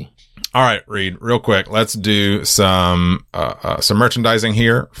mercy. All right, Reed, real quick. Let's do some merchandising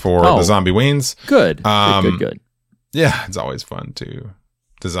here for the Zombie Weens. Good. Good. Yeah, it's always fun to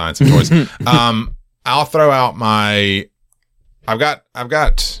design some toys. I'll throw out I've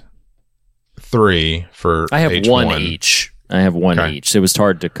got 3 for I have H1. one each. It was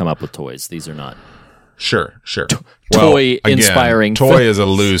hard to come up with toys. These are not. Sure. Toy inspiring. Toy is a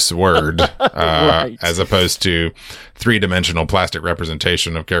loose word, Right. as opposed to 3-dimensional plastic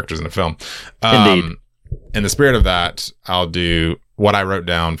representation of characters in a film. Indeed. In the spirit of that, I'll do what I wrote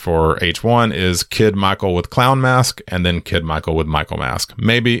down for H1 is Kid Michael with clown mask and then Kid Michael with Michael mask.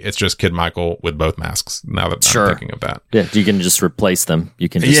 Maybe it's just Kid Michael with both masks now that I'm thinking of that. Yeah, you can just replace them. You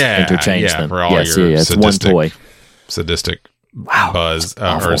can just interchange them. For all your it's one toy. Sadistic Wow. Buzz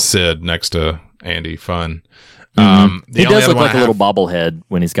or Sid next to Andy Fun. He does look like a little bobblehead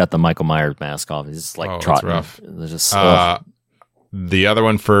when he's got the Michael Myers mask off. He's just like trotting. That's rough. They're just, the other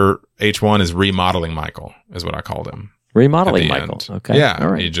one for H1 is Remodeling Michael, is what I called him. Remodeling Michael. End. Okay. Yeah. All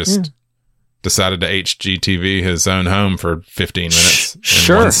right. He just decided to HGTV his own home for 15 minutes.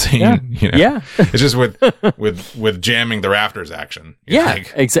 Sure. In one scene, Yeah. Yeah. It's just with jamming the rafters action.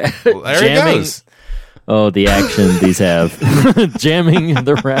 Exactly. Well, there he goes. Oh, the action these have. Jamming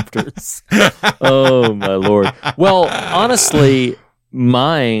the rafters. Oh, my Lord. Well, honestly,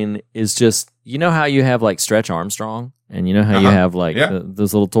 mine is just, you know how you have like Stretch Armstrong? And you know how you have like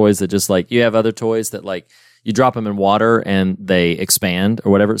those little toys that just like, you have other toys that like, you drop them in water and they expand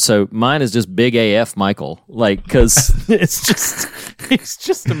or whatever. So mine is just Big AF Michael. Like, cause he's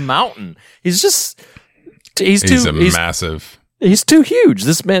just a mountain. He's massive. He's too huge.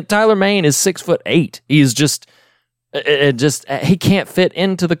 This man, Tyler Mane, is 6'8". He's just he can't fit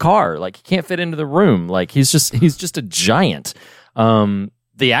into the car. Like, he can't fit into the room. Like, he's just a giant.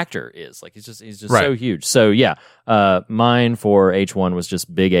 The actor is like, he's just right. So huge. So yeah, mine for H1 was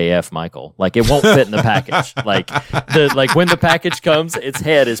just Big AF Michael. Like, it won't fit in the package. like when the package comes, its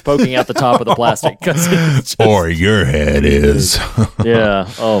head is poking out the top of the plastic. Or your head is. Yeah.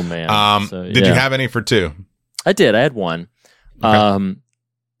 Oh man. Did you have any for 2? I did. I had one. Okay.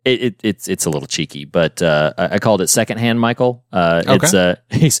 It's a little cheeky, but I called it Secondhand Michael.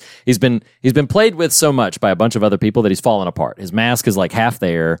 It's he's been played with so much by a bunch of other people that he's fallen apart. His mask is like half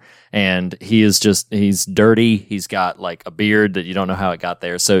there, and he's dirty. He's got like a beard that you don't know how it got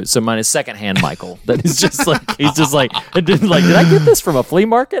there. So mine is Secondhand Michael. That is just like did I get this from a flea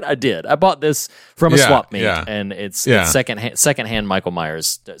market? I did. I bought this from a swap meet, and it's secondhand Michael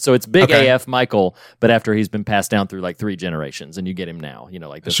Myers. So it's Big AF Michael, but after he's been passed down through like 3 generations, and you get him now. You know,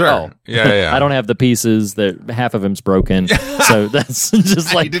 like this. Sure. Oh, I don't have the pieces. That half of him's broken. So that's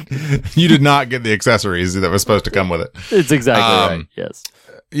just like you did not get the accessories that was supposed to come with it. It's exactly right. Yes.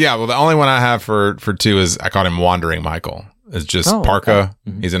 Yeah. Well, the only one I have for 2 is I called him Wandering Michael. It's just parka. Okay.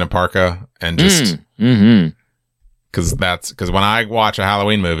 Mm-hmm. He's in a parka and just because when I watch a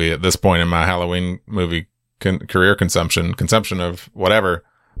Halloween movie at this point in my Halloween movie career consumption of whatever,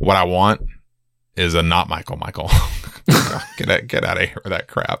 what I want is a not Michael. Get out of here with that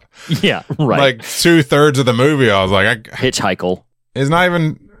crap. Yeah, right. Like 2/3 of the movie, I was like, Hitchhikel. it's not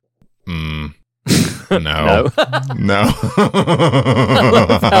even. No. No. No.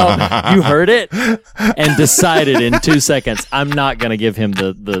 You heard it and decided in 2 seconds, I'm not going to give him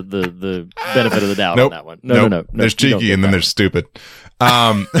the benefit of the doubt Nope. on that one. No. There's you don't cheeky get and then that. there's stupid.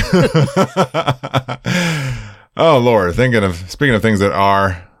 Oh Lord, speaking of things that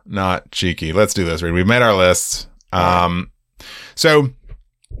are not cheeky, let's do this, Reed. We've made our lists. So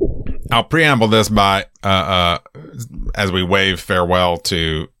I'll preamble this by as we wave farewell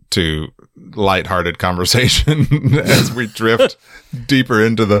to lighthearted conversation as we drift deeper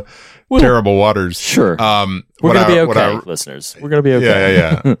into the terrible waters. Sure. We're going to be okay, listeners. We're going to be okay.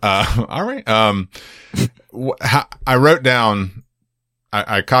 Yeah. All right. I wrote down,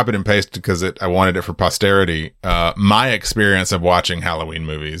 I copied and pasted because I wanted it for posterity. My experience of watching Halloween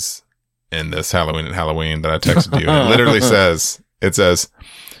movies in this Halloween at Halloween that I texted you. It literally says,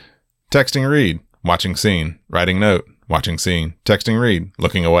 texting Reed, watching scene, writing note, watching scene, texting Reed,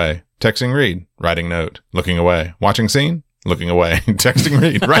 looking away, texting Reed, writing note, looking away, watching scene, looking away, texting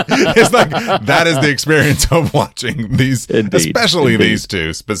Reed, right? It's like, that is the experience of watching these, especially these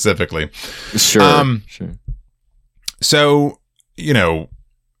two specifically. Sure. Sure. So,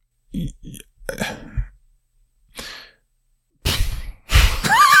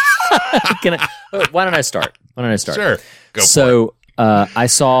 Why don't I start? Sure. Go so, I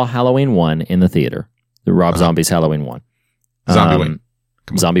saw Halloween 1 in the theater. The Rob Zombie's Halloween 1.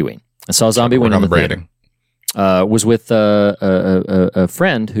 Zombie Wing. I saw Zombie Wing in the theater. Was with a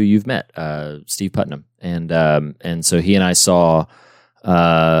friend who you've met, Steve Putnam, and so he and I saw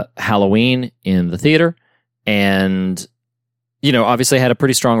Halloween in the theater, and obviously had a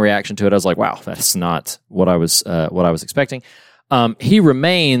pretty strong reaction to it. I was like, wow, that's not what I was expecting. He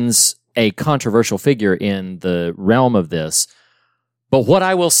remains a controversial figure in the realm of this, but what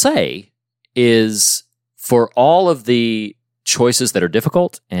I will say is, for all of the choices that are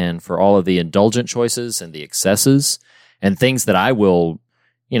difficult and for all of the indulgent choices and the excesses and things that I will,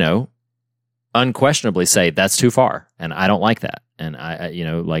 unquestionably say that's too far and I don't like that. And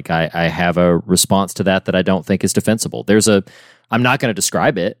I have a response to that I don't think is defensible. I'm not going to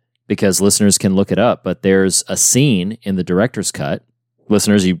describe it because listeners can look it up, but there's a scene in the director's cut.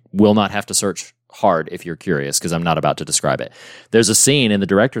 Listeners, you will not have to search hard if you're curious because I'm not about to describe it. There's a scene in the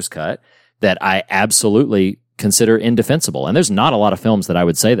director's cut that I absolutely consider indefensible. And there's not a lot of films that I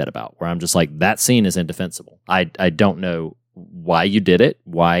would say that about, where I'm just like, that scene is indefensible. I don't know why you did it,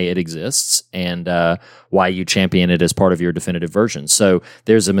 why it exists, and why you champion it as part of your definitive version. So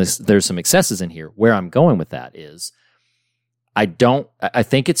there's some excesses in here. Where I'm going with that is, I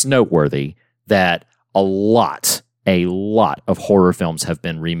think it's noteworthy that a lot of horror films have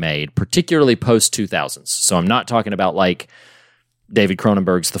been remade, particularly post-2000s. So I'm not talking about like David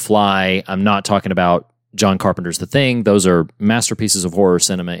Cronenberg's The Fly. I'm not talking about John Carpenter's The Thing. Those are masterpieces of horror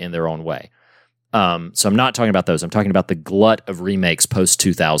cinema in their own way. So I'm not talking about those. I'm talking about the glut of remakes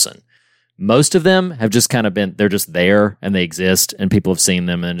post-2000. Most of them have just kind of been, they're just there and they exist and people have seen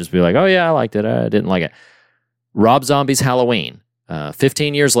them and just be like, oh yeah, I liked it. I didn't like it. Rob Zombie's Halloween,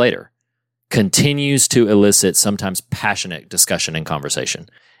 15 years later, continues to elicit sometimes passionate discussion and conversation.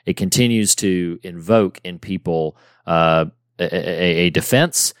 It continues to invoke in people a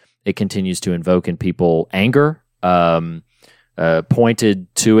defense. It continues to invoke in people anger,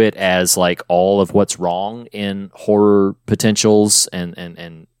 pointed to it as like all of what's wrong in horror potentials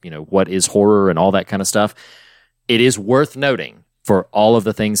and what is horror and all that kind of stuff. It is worth noting, for all of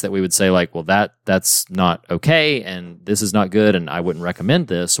the things that we would say like, well, that's not okay and this is not good and I wouldn't recommend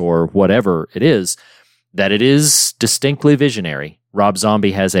this or whatever it is, that it is distinctly visionary. Rob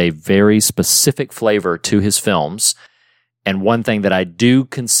Zombie has a very specific flavor to his films. And one thing that I do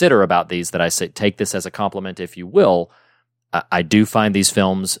consider about these, that I say, take this as a compliment, if you will, I do find these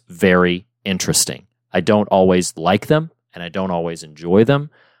films very interesting. I don't always like them, and I don't always enjoy them,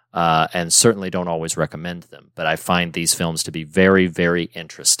 and certainly don't always recommend them. But I find these films to be very, very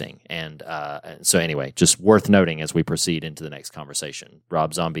interesting. And so anyway, just worth noting as we proceed into the next conversation.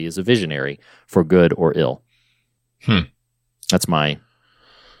 Rob Zombie is a visionary for good or ill. That's my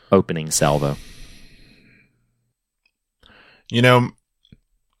opening salvo.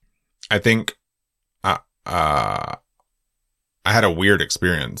 I think I had a weird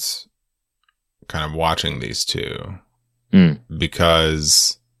experience kind of watching these two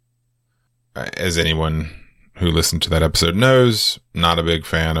because, as anyone who listened to that episode knows, not a big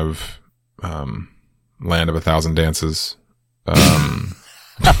fan of Land of a Thousand Dances.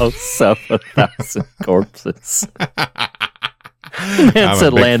 House of a Thousand Corpses. Man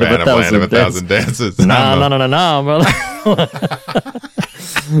said Land of a Thousand Dances. No, brother.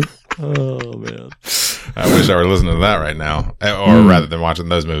 Oh, man. I wish I were listening to that right now, or rather than watching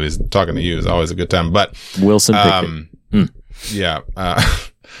those movies. Talking to you is always a good time. But Wilson Pickett. yeah.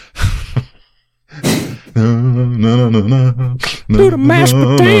 Do the mashed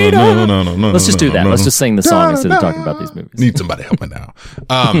potato. Let's just do that. Let's just sing the song instead of talking about these movies. Need somebody help me now.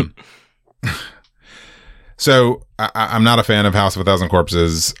 So I'm not a fan of House of a Thousand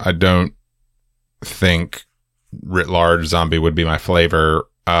Corpses. I don't think writ large zombie would be my flavor.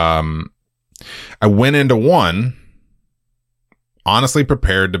 I went into one honestly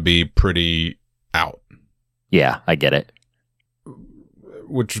prepared to be pretty out. Yeah, I get it.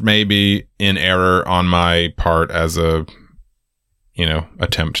 Which may be in error on my part as a,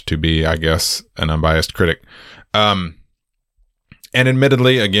 attempt to be, I guess, an unbiased critic. And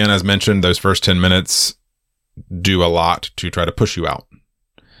admittedly, again, as mentioned, those first 10 minutes do a lot to try to push you out.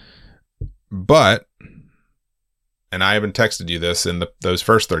 But, and I even texted you this in those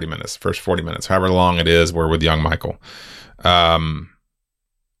first 30 minutes, first 40 minutes, however long it is, we're with young Michael.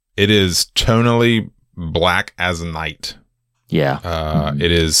 It is tonally black as night. Yeah.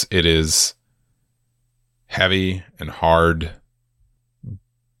 It is heavy and hard,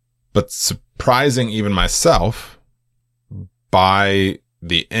 but surprising even myself. By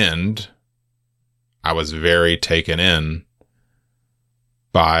the end, I was very taken in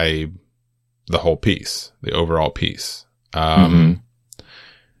by the whole piece, the overall piece.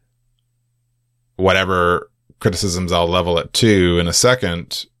 Whatever criticisms I'll level it to in a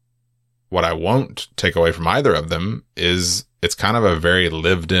second, what I won't take away from either of them is it's kind of a very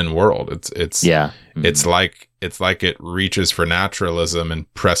lived in world. It's like it reaches for naturalism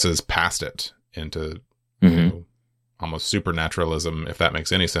and presses past it into almost supernaturalism, if that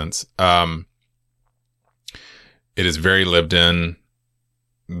makes any sense. It is very lived in.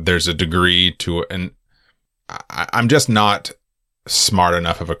 There's a degree to, and I'm just not smart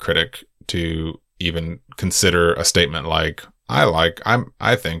enough of a critic to even consider a statement like,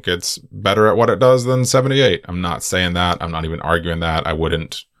 I think it's better at what it does than 78. I'm not saying that. I'm not even arguing that. I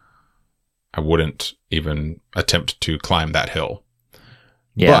wouldn't even attempt to climb that hill.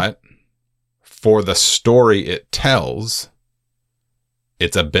 Yeah. But for the story it tells,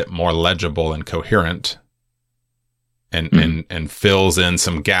 it's a bit more legible and coherent and fills in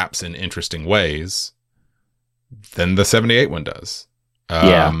some gaps in interesting ways than the 78 one does.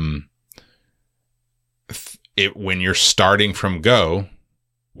 When you're starting from go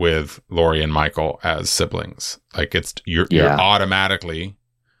with Laurie and Michael as siblings, like you're automatically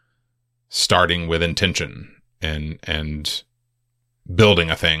starting with intention and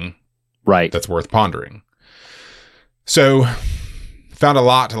building a thing right that's worth pondering. So found a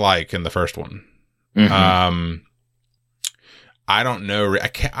lot to like in the first one. I don't know.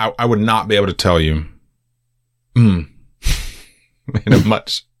 I would not be able to tell you in a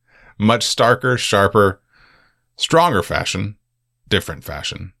much starker, sharper, stronger fashion, different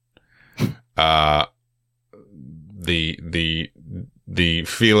fashion. The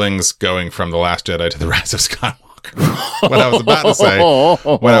feelings going from The Last Jedi to The Rise of Skywalker. What I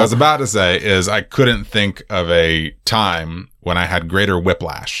was about to say is I couldn't think of a time when I had greater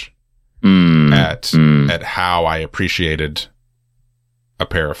whiplash at how I appreciated a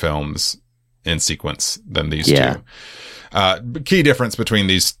pair of films in sequence than these two. Key difference between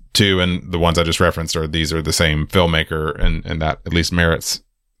these two and the ones I just referenced are these are the same filmmaker, and that at least merits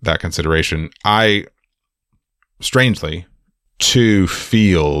that consideration. Strangely, 2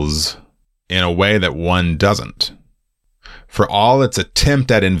 feels in a way that 1 doesn't. For all its attempt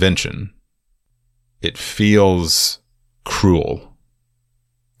at invention, it feels cruel.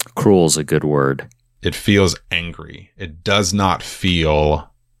 Cruel's a good word. It feels angry. It does not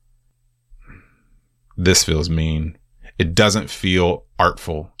feel, this feels mean. It doesn't feel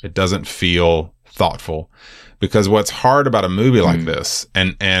artful. It doesn't feel thoughtful. Because what's hard about a movie like this,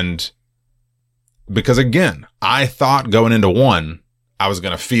 and because again, I thought going into 1, I was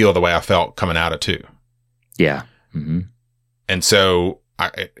going to feel the way I felt coming out of 2. Yeah. And so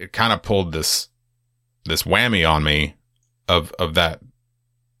it kind of pulled this whammy on me of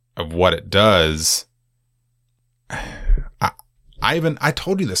what it does. I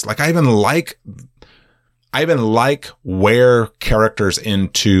told you this, like I even like where characters in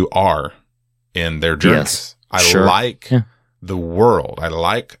 2 are in their journeys. Yes, I like the world. I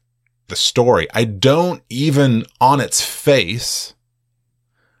like the story. I don't even on its face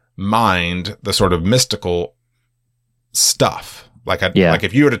mind the sort of mystical stuff. Like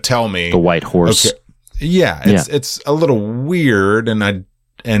if you were to tell me the white horse. Okay, it's a little weird and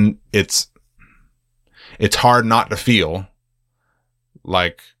it's hard not to feel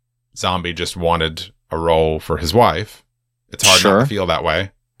like Zombie just wanted a role for his wife. It's hard not to feel that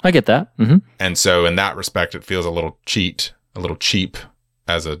way. I get that. Mm-hmm. And so in that respect, it feels a little cheap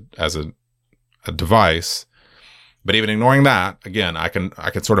as a device. But even ignoring that, again, I can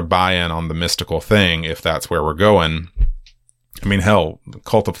sort of buy in on the mystical thing if that's where we're going. I mean, hell,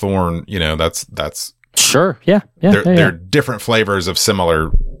 Cult of Thorn, that's sure. Yeah. They're different flavors of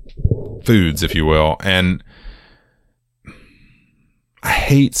similar foods, if you will. And I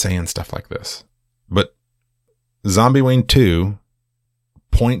hate saying stuff like this, but Zombie 2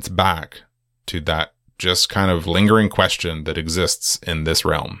 points back to that just kind of lingering question that exists in this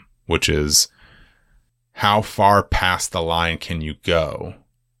realm, which is, how far past the line can you go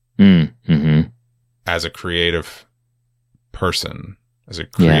as a creative person, as a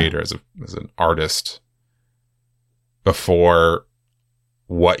creator, as an artist, before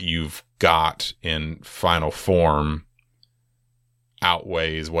what you've got in final form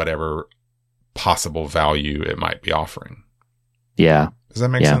outweighs whatever possible value it might be offering? Yeah. Does that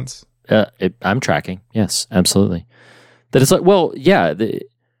make sense? I'm tracking. Yes, absolutely. That it's like, well, yeah, the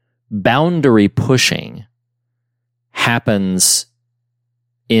boundary pushing happens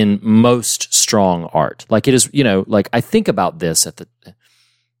in most strong art. Like it is, like I think about this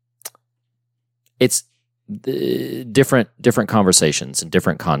it's different conversations and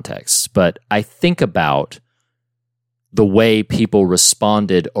different contexts, but I think about the way people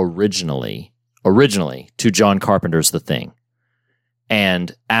responded originally to John Carpenter's The Thing,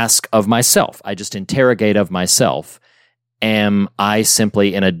 and ask of myself. I just interrogate of myself, am I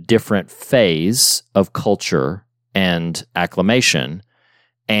simply in a different phase of culture and acclamation?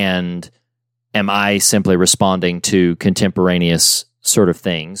 And am I simply responding to contemporaneous sort of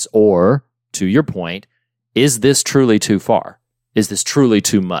things? Or, to your point, is this truly too far? Is this truly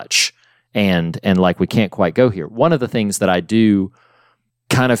too much? And like, we can't quite go here. One of the things that I do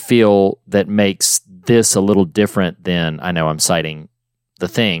kind of feel that makes this a little different than, I know I'm citing The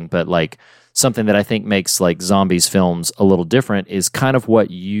Thing, but like something that I think makes like Zombies films a little different is kind of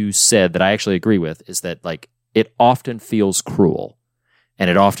what you said that I actually agree with, is that like it often feels cruel and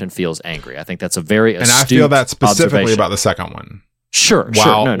it often feels angry. I think that's a very astute and I feel that specifically observation. About the second one. Sure.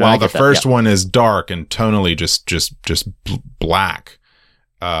 While the first one is dark and tonally just black,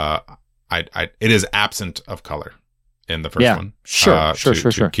 it is absent of color in the first one. Sure.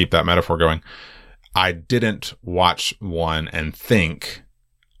 To keep that metaphor going. I didn't watch one and think,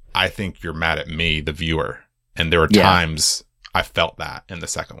 I think you're mad at me, the viewer. And there were times I felt that in the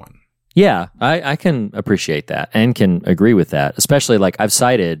second one. Yeah, I can appreciate that and can agree with that, especially like I've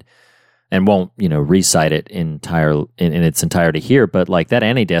cited and won't, recite it in its entirety here, but like that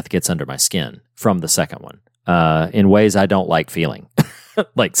anti-death gets under my skin from the second one in ways I don't like feeling,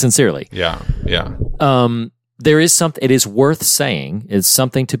 like sincerely. Yeah. There is something, it is worth saying, is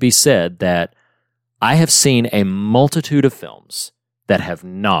something to be said that I have seen a multitude of films that have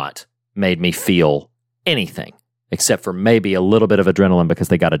not made me feel anything, except for maybe a little bit of adrenaline because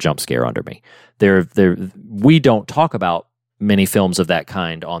they got a jump scare under me. We don't talk about many films of that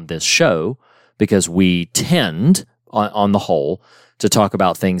kind on this show because we tend, on the whole, to talk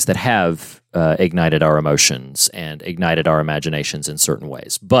about things that have ignited our emotions and ignited our imaginations in certain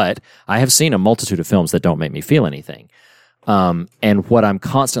ways. But I have seen a multitude of films that don't make me feel anything. And what I'm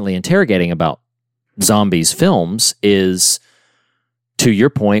constantly interrogating about Zombies films is, to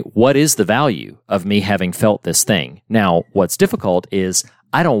your point, what is the value of me having felt this thing? Now, what's difficult is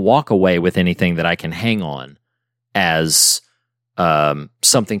I don't walk away with anything that I can hang on as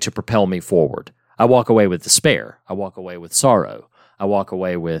something to propel me forward. I walk away with despair. I walk away with sorrow. I walk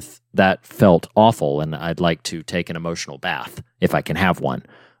away with, that felt awful, and I'd like to take an emotional bath if I can have one.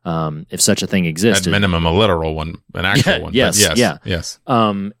 If such a thing exists. At minimum, a literal one, an actual one. Yes.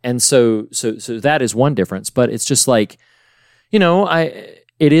 And so that is one difference, but it's just like, it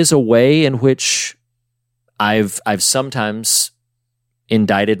is a way in which I've sometimes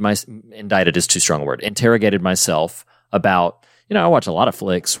interrogated myself about, I watch a lot of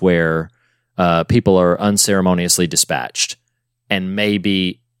flicks where people are unceremoniously dispatched, and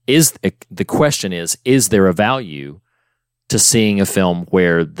maybe the question is there a value to seeing a film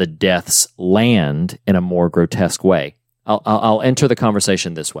where the deaths land in a more grotesque way? I'll enter the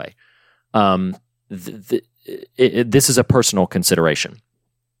conversation this way. This is a personal consideration.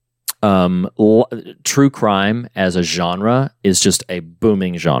 True crime as a genre is just a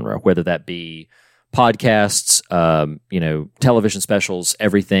booming genre, whether that be podcasts, television specials,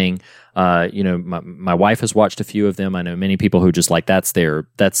 everything. My wife has watched a few of them. I know many people who just like that's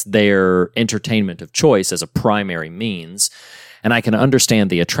their entertainment of choice as a primary means. And I can understand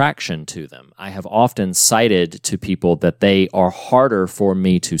the attraction to them. I have often cited to people that they are harder for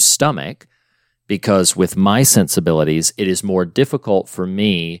me to stomach because with my sensibilities, it is more difficult for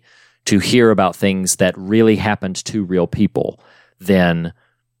me to hear about things that really happened to real people than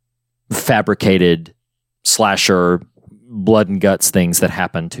fabricated slasher blood and guts things that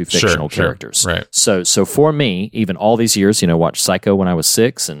happen to fictional characters. Right. So for me, even all these years, watched Psycho when I was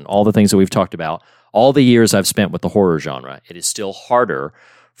 6 and all the things that we've talked about, all the years I've spent with the horror genre, it is still harder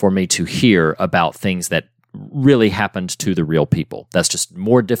for me to hear about things that really happened to the real people. That's just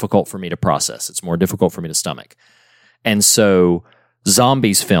more difficult for me to process. It's more difficult for me to stomach. And so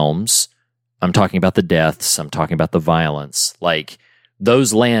zombies films, I'm talking about the deaths, I'm talking about the violence, like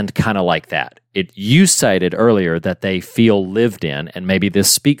those land kind of like that. You cited earlier that they feel lived in, and maybe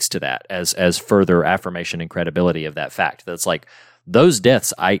this speaks to that as further affirmation and credibility of that fact. That's like those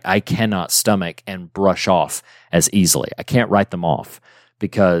deaths I cannot stomach and brush off as easily. I can't write them off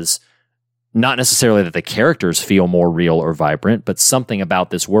because not necessarily that the characters feel more real or vibrant, but something about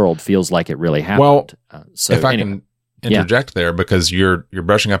this world feels like it really happened. Well, so if I can interject there, because you're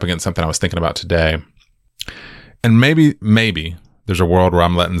brushing up against something I was thinking about today, and maybe there's a world where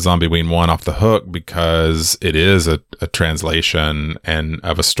I'm letting Zombieween 1 off the hook because it is a translation and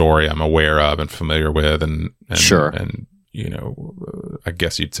of a story I'm aware of and familiar with, and sure, and I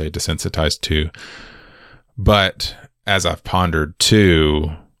guess you'd say desensitized to. But as I've pondered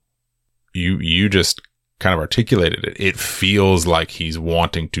too, you just kind of articulated it. It feels like he's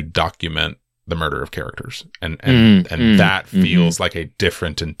wanting to document the murder of characters, and that feels like a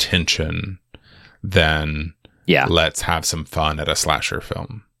different intention than let's have some fun at a slasher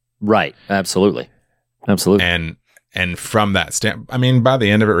film. Right. Absolutely. And from that I mean, by the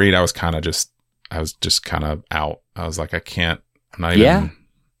end of it, Reed, I was just kind of out. I was like, I'm not even,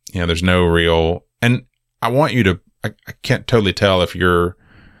 there's no real, and I want you to, I can't totally tell if you're,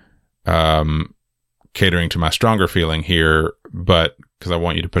 catering to my stronger feeling here, but because I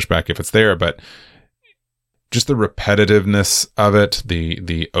want you to push back if it's there, but just the repetitiveness of it,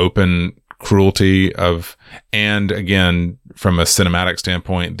 the open cruelty of, and again, from a cinematic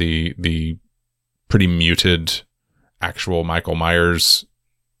standpoint, the pretty muted actual Michael Myers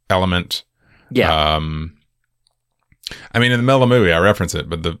element. Yeah. I mean, in the middle of the movie, I reference it,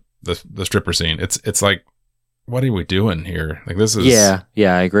 but the stripper scene, it's like, what are we doing here? Like, this is yeah,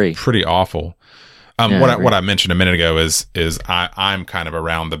 I agree. Pretty awful. What I mentioned a minute ago is I'm kind of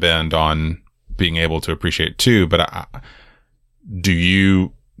around the bend on being able to appreciate too, but to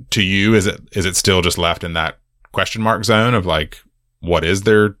you, is it still just left in that question mark zone of like, what is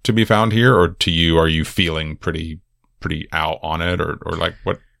there to be found here? Or to you, are you feeling pretty out on it, or like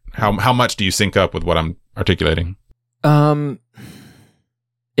what, how much do you sync up with what I'm articulating?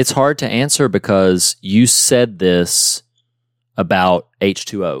 It's hard to answer because you said this about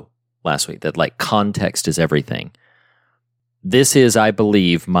H2O last week, that like context is everything. This is, I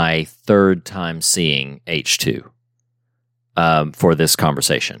believe, my third time seeing H2 for this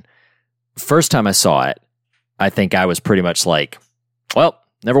conversation. First time I saw it, I think I was pretty much like, well,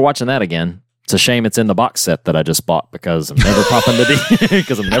 never watching that again. It's a shame it's in the box set that I just bought because I'm never popping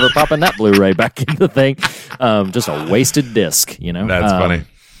because I'm never popping that Blu-ray back in the thing. Just a wasted disc, That's funny.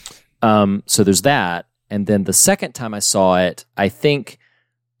 So there's that. And then the second time I saw it, I think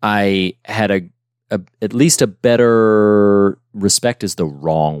I had at least a better, respect is the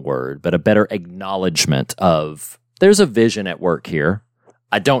wrong word, but a better acknowledgement of there's a vision at work here.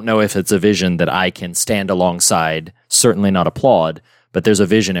 I don't know if it's a vision that I can stand alongside, certainly not applaud, but there's a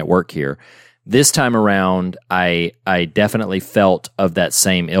vision at work here. This time around, I definitely felt of that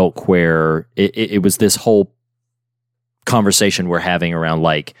same ilk where it was this whole conversation we're having around,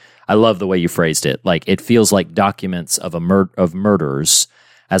 like, I love the way you phrased it. Like, it feels like documents of of murders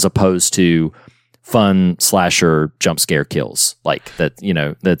as opposed to fun slasher jump scare kills. Like that,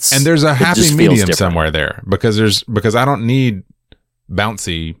 that's, and there's a happy medium somewhere there because I don't need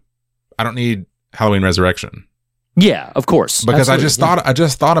bouncy. I don't need Halloween Resurrection. Yeah, of course. Because absolutely. I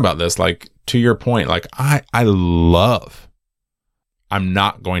just thought about this, like, to your point, like I'm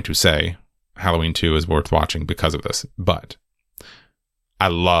not going to say Halloween 2 is worth watching because of this, but I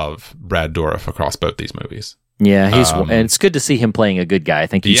love Brad Dourif across both these movies. Yeah, and it's good to see him playing a good guy. I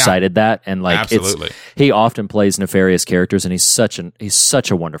think you cited that, and like, absolutely. He often plays nefarious characters, and he's such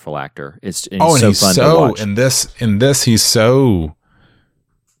a wonderful actor. He's fun to watch. In this, he's so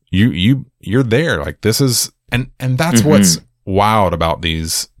you're there. Like, this is, and that's what's wild about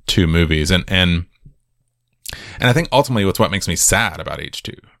these two movies, and I think ultimately what's what makes me sad about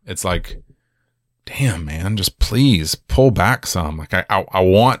H2. It's like, damn, man, just please pull back some. Like, I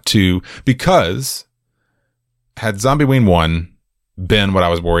want to, because had Zombieween 1 been what I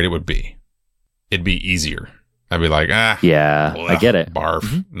was worried it would be, it'd be easier. I'd be like, yeah, I get it.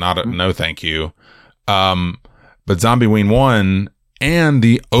 Barf. No, thank you. But Zombieween 1 and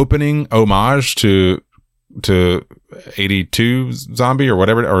the opening homage to 82 Zombie or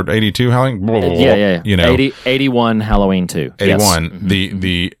whatever, or 82 Halloween. Yeah. You know, 81 Halloween 2. 81.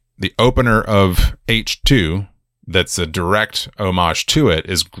 Yes. The opener of H2, that's a direct homage to it,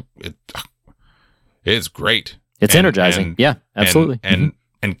 it's great. It's energizing. Yeah, absolutely.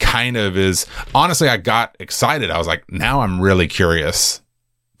 And kind of is, honestly, I got excited. I was like, now I'm really curious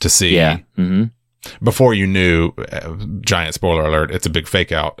to see. Yeah. Mm-hmm. Before you knew, giant spoiler alert, it's a big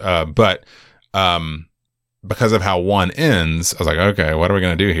fake out. But because of how 1 ends, I was like, okay, what are we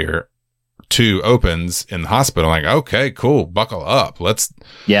going to do here? 2 opens in the hospital. I'm like, okay, cool. Buckle up. Let's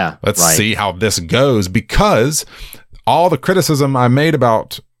see how this goes, because all the criticism I made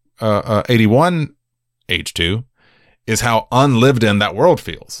about 81 H2 is how unlived in that world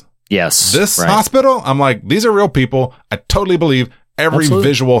feels. Yes. This hospital, I'm like, these are real people. I totally believe every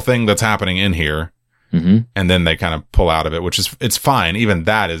visual thing that's happening in here. Mm-hmm. And then they kind of pull out of it, which is, it's fine. Even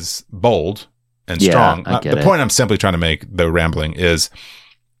that is bold and strong. The point I'm simply trying to make, though rambling, is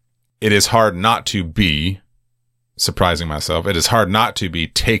it is hard not to be, surprising myself, it is hard not to be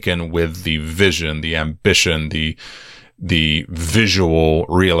taken with the vision, the ambition, the visual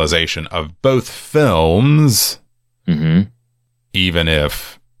realization of both films. Mm-hmm. Even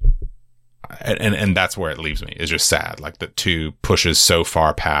if, and that's where it leaves me, is just sad. Like that 2 pushes so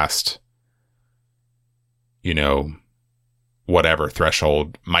far past, whatever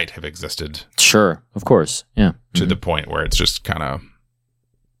threshold might have existed. Sure, of course, yeah. To the point where it's just kind of,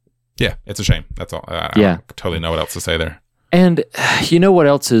 yeah, it's a shame. That's all. I don't totally know what else to say there. And you know what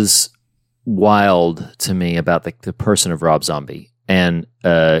else is wild to me about the person of Rob Zombie, and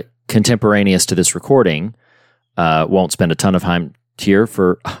contemporaneous to this recording. Won't spend a ton of time here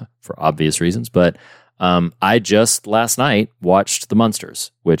for obvious reasons, but I just last night watched The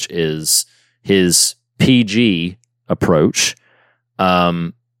Munsters, which is his PG approach.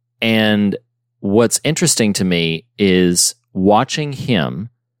 And what's interesting to me is watching him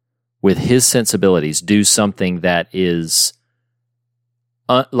with his sensibilities do something that is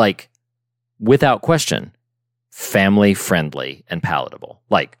like, without question, family friendly and palatable.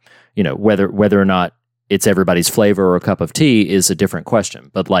 Like, whether or not it's everybody's flavor or a cup of tea is a different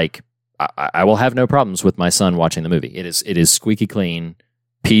question. But like, I will have no problems with my son watching the movie. It is squeaky clean,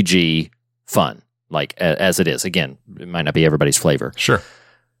 PG, fun, like as it is. Again, it might not be everybody's flavor. Sure.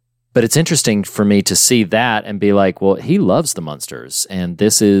 But it's interesting for me to see that and be like, well, he loves the Munsters. And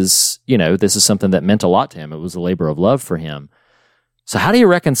this is something that meant a lot to him. It was a labor of love for him. So how do you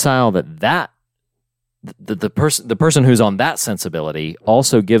reconcile that the person who's on that sensibility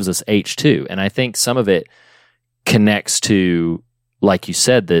also gives us H2? And I think some of it connects to, like you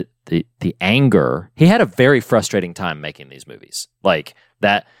said, that the anger. He had a very frustrating time making these movies. Like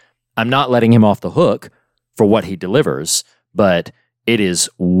that, I'm not letting him off the hook for what he delivers, but it is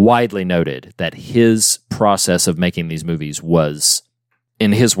widely noted that his process of making these movies was,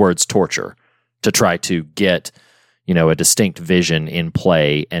 in his words, torture, to try to get a distinct vision in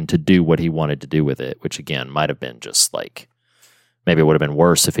play and to do what he wanted to do with it, which again might have been just like, maybe it would have been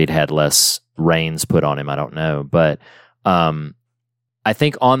worse if he'd had less reins put on him. I don't know. But I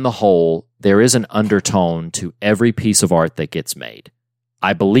think on the whole, there is an undertone to every piece of art that gets made.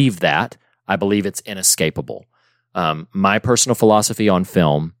 I believe that. I believe it's inescapable. My personal philosophy on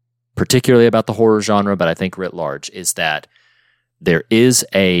film, particularly about the horror genre, but I think writ large, is that there is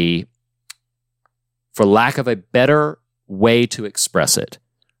for lack of a better way to express it,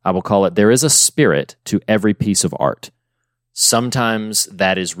 I will call it, there is a spirit to every piece of art. Sometimes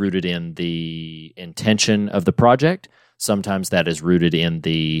that is rooted in the intention of the project. Sometimes that is rooted in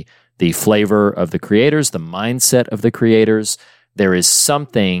the flavor of the creators, the mindset of the creators. There is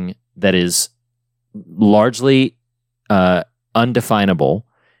something that is largely undefinable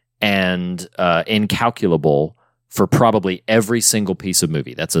and incalculable for probably every single piece of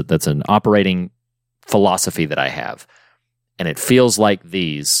movie. That's an operating philosophy that I have. And it feels like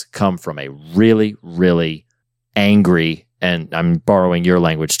these come from a really, really angry, and I'm borrowing your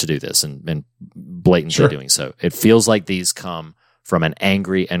language to do this and blatantly doing so. It feels like these come from an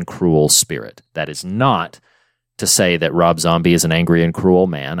angry and cruel spirit. That is not to say that Rob Zombie is an angry and cruel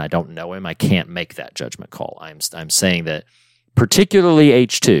man. I don't know him. I can't make that judgment call. I'm saying that particularly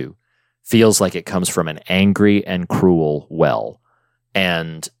H2 feels like it comes from an angry and cruel well.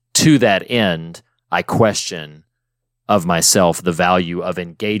 And to that end, I question of myself the value of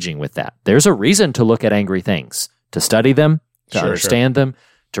engaging with that. There's a reason to look at angry things, to study them, to understand them,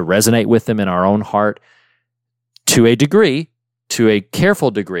 to resonate with them in our own heart. to a degree, to a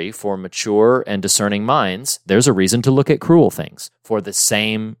careful degree for mature and discerning minds, there's a reason to look at cruel things for the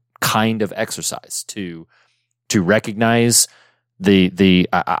same kind of exercise to recognize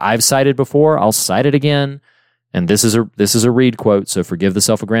I've cited before, I'll cite it again, and this is a Reed quote, so forgive the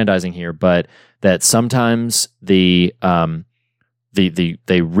self-aggrandizing here, but that sometimes they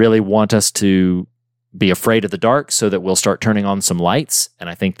really want us to be afraid of the dark so that we'll start turning on some lights. And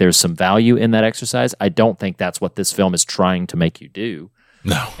I think there's some value in that exercise. I don't think that's what this film is trying to make you do.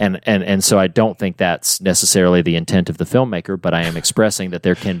 No. And so I don't think that's necessarily the intent of the filmmaker, but I am expressing that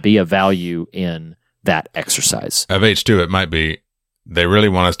there can be a value in that exercise. Of H2, it might be they really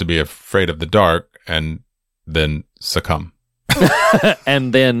want us to be afraid of the dark and then succumb.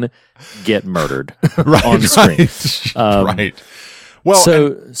 And then get murdered Right, on the screen. Right. Well,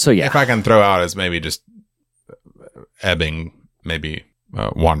 so yeah. If I can throw out as maybe just ebbing, maybe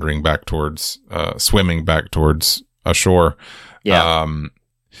wandering back towards, swimming back towards a shore. Yeah.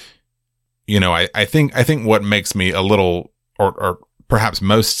 I think what makes me a little, or perhaps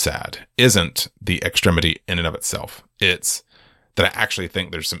most sad, isn't the extremity in and of itself. It's that I actually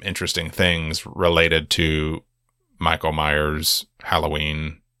think there's some interesting things related to Michael Myers,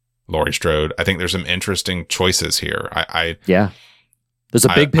 Halloween, Laurie Strode. I think there's some interesting choices here. Yeah. There's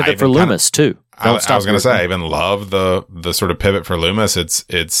a big pivot for Loomis too. I was going to say, I even love the sort of pivot for Loomis.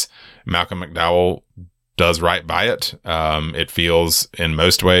 It's Malcolm McDowell does right by it. It feels in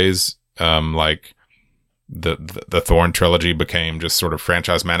most ways like the Thorne trilogy became just sort of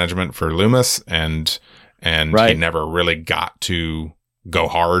franchise management for Loomis, and Right. he never really got to go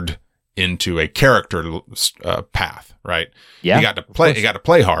hard into a character path. Right? Yeah. He got to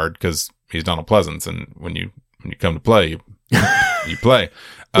play hard because he's Donald Pleasance, and when you come to play, you play.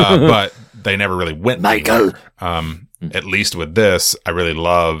 But they never really went Michael. anywhere. At least with this, I really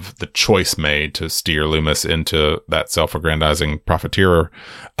love the choice made to steer Loomis into that self-aggrandizing profiteer.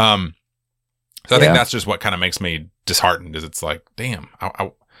 So I think that's just what kind of makes me disheartened, is it's like, damn,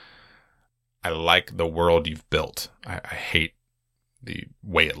 I like the world you've built. I hate the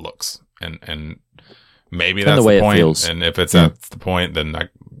way it looks. And maybe that's the point. Feels. And if that's the point, then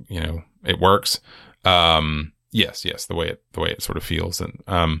it works. Yes, the way it sort of feels.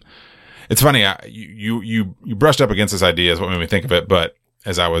 And it's funny, you brushed up against this idea is what made me think of it, but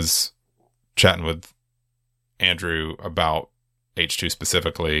as I was chatting with Andrew about H2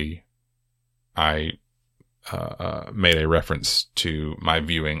 specifically, I made a reference to my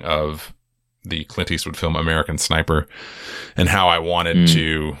viewing of the Clint Eastwood film American Sniper, and how I wanted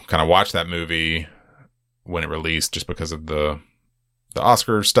to kind of watch that movie when it released, just because of the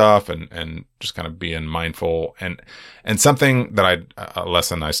Oscar stuff and just kind of being mindful, and something that a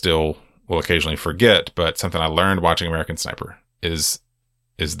lesson I still will occasionally forget, but something I learned watching American Sniper is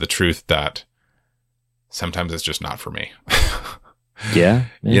the truth that sometimes it's just not for me. Yeah.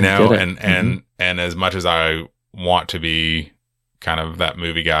 And as much as I want to be kind of that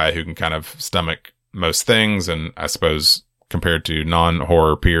movie guy who can kind of stomach most things, and I suppose compared to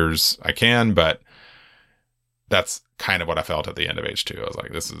non-horror peers, I can, but that's kind of what I felt at the end of H2. I was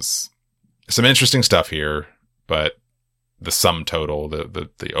like, this is some interesting stuff here, but the sum total,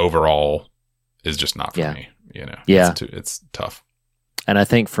 the overall is just not for me. Yeah. It's tough. And I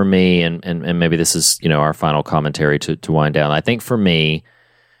think for me, and maybe this is, our final commentary to wind down. I think for me,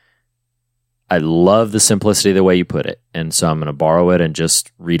 I love the simplicity of the way you put it. And so I'm going to borrow it and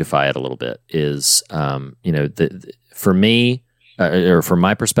just redefine it a little bit is, for me, or from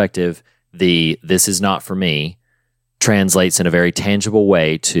my perspective, this is not for me translates in a very tangible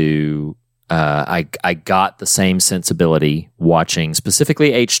way to, I got the same sensibility watching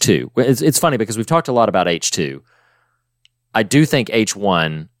specifically H2. It's funny because we've talked a lot about H2. I do think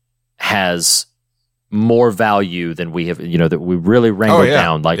H1 has more value than we have, that we really wrangled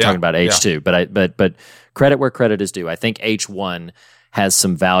down, talking about H2. Yeah. But credit where credit is due. I think H1 has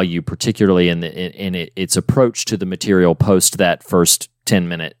some value, particularly in its approach to the material post that first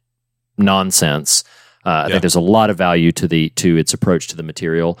 10-minute nonsense. I think there's a lot of value to its approach to the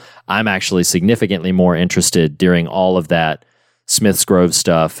material. I'm actually significantly more interested during all of that Smith's Grove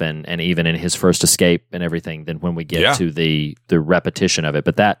stuff and even in his first escape and everything than when we get to the repetition of it.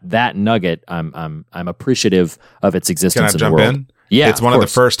 But that nugget, I'm appreciative of its existence in the world. Can I jump in? Yeah, it's one of the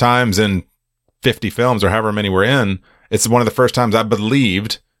first times in 50 films or however many we're in. It's one of the first times I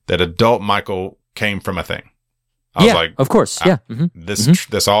believed that adult Michael came from a thing. I was like, of course,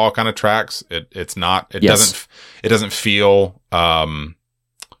 This all kind of tracks. It doesn't feel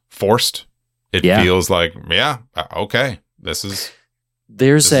forced. It feels like, okay. Go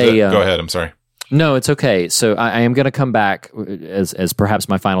ahead. I'm sorry. No, it's okay. So I am going to come back as perhaps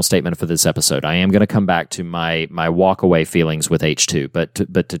my final statement for this episode. I am going to come back to my walk away feelings with H2, but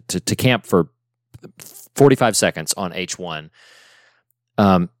to camp for 45 seconds on H1.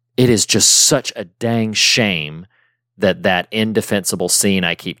 It is just such a dang shame that indefensible scene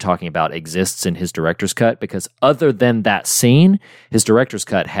I keep talking about exists in his director's cut, because other than that scene, his director's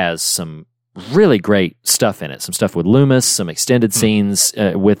cut has some really great stuff in it. Some stuff with Loomis, some extended scenes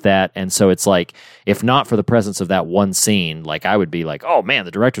with that. And so it's like, if not for the presence of that one scene, like I would be like, oh man,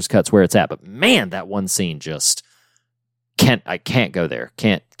 the director's cut's where it's at. But man, that one scene just I can't go there.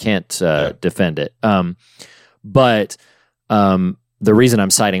 Can't defend it. But the reason I'm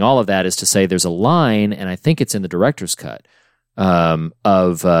citing all of that is to say there's a line, and I think it's in the director's cut,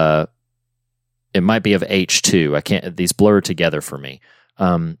 of it might be of H2. I can't, these blur together for me.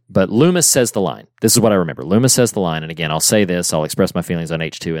 But Loomis says the line. This is what I remember. Loomis says the line, and again, I'll say this, I'll express my feelings on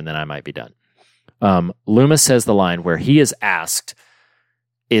H2, and then I might be done. Loomis says the line where he is asked,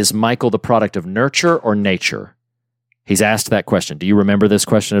 is Michael the product of nurture or nature? He's asked that question. Do you remember this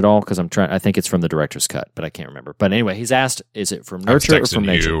question at all? Because I think it's from the director's cut, but I can't remember. But anyway, he's asked, is it from nurture or from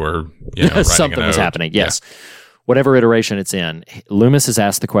nature? Or, something was happening, yes. Yeah. Whatever iteration it's in, Loomis has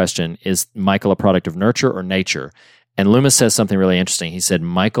asked the question, is Michael a product of nurture or nature? And Loomis says something really interesting. He said,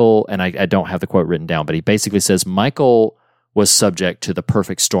 Michael, and I don't have the quote written down, but he basically says, Michael was subject to the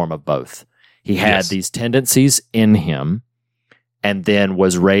perfect storm of both. He had these tendencies in him and then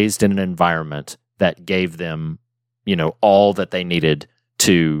was raised in an environment that gave them, all that they needed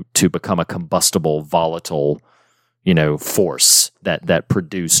to become a combustible, volatile, force that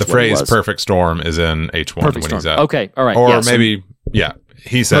produced the phrase "perfect storm" is in H1 perfect when he's storm. at. Okay, all right, or maybe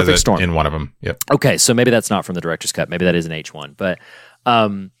he says perfect it storm in one of them. Yep. Okay, so maybe that's not from the director's cut. Maybe that is an H1. But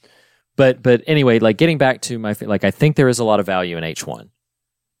anyway, like getting back to I think there is a lot of value in H1.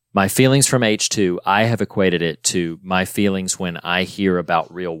 My feelings from H2, I have equated it to my feelings when I hear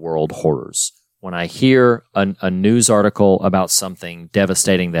about real world horrors. When I hear a news article about something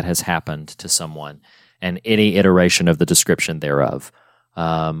devastating that has happened to someone and any iteration of the description thereof,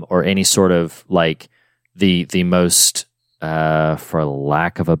 or any sort of like the most, for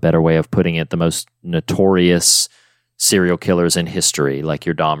lack of a better way of putting it, the most notorious serial killers in history, like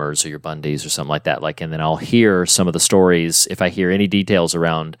your Dahmers or your Bundys or something like that. And then I'll hear some of the stories, if I hear any details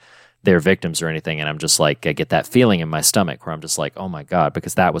around their victims or anything, and I'm just like, I get that feeling in my stomach where I'm just like, oh my God,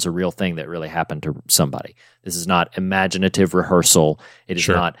 because that was a real thing that really happened to somebody. This is not imaginative rehearsal. It is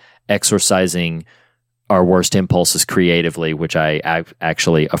not exercising our worst impulses creatively, which I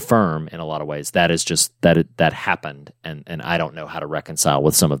actually affirm in a lot of ways. That is just that happened, and I don't know how to reconcile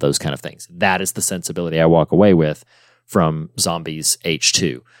with some of those kind of things. That is the sensibility I walk away with from Zombies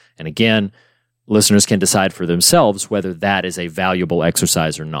H2. And again, listeners can decide for themselves whether that is a valuable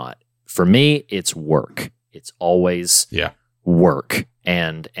exercise or not. For me, it's work. It's always work.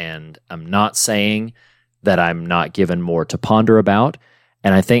 And I'm not saying that I'm not given more to ponder about.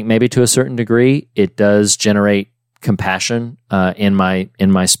 And I think maybe to a certain degree, it does generate compassion in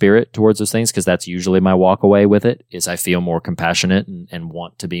my spirit towards those things, because that's usually my walk away with it, is I feel more compassionate and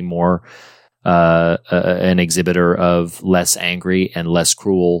want to be more an exhibitor of less angry and less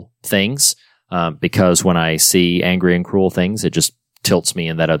cruel things. Because when I see angry and cruel things, it just tilts me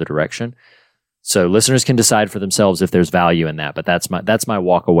in that other direction. So listeners can decide for themselves if there's value in that, but that's my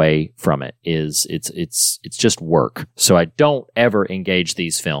walk away from it. Is it's just work. So I don't ever engage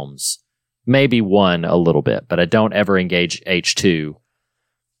these films. Maybe one a little bit, but I don't ever engage H2,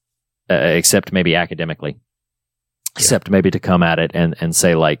 except maybe academically. Except maybe to come at it and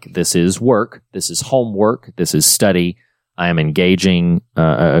say, like, this is work, this is homework, this is study. I am engaging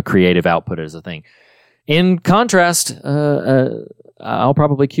a creative output as a thing. In contrast, I'll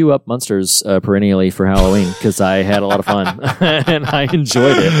probably queue up Munsters perennially for Halloween because I had a lot of fun and I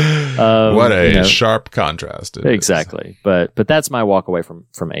enjoyed it. What a sharp contrast! Exactly, but that's my walk away from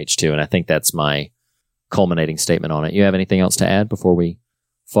H2, and I think that's my culminating statement on it. You have anything else to add before we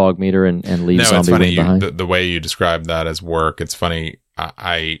fog meter and leave Zombie behind? The way you described that as work, it's funny.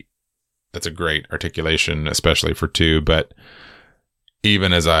 That's a great articulation, especially for 2. But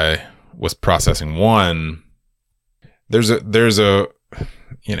even as I was processing 1, there's a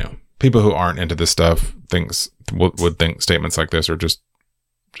people who aren't into this stuff would think statements like this are just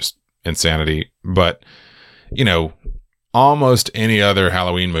insanity. But almost any other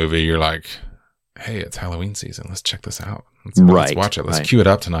Halloween movie, you're like, hey, it's Halloween season. Let's check this out. Let's watch it. Let's cue it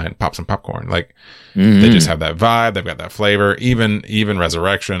up tonight and pop some popcorn. Like, they just have that vibe. They've got that flavor. Even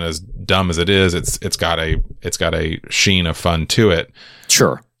Resurrection, as dumb as it is, it's got a sheen of fun to it.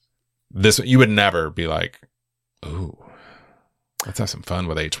 Sure. This, you would never be like, ooh, let's have some fun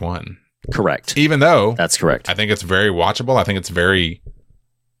with H1. Correct. Even though That's correct. I think it's very watchable. I think it's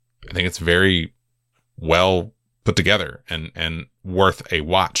very well put together and worth a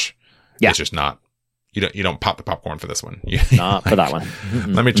watch. Yeah. It's just not. You don't pop the popcorn for this one. Not for that one.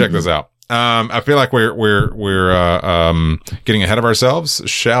 Let me check this out. I feel like we're getting ahead of ourselves.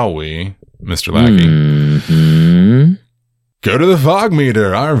 Shall we, Mr. Lackey? Mm-hmm. Go to the Fog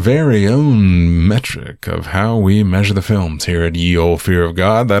Meter, our very own metric of how we measure the films here at Ye Olde Fear of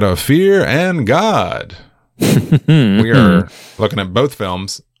God, that of fear and God. We are looking at both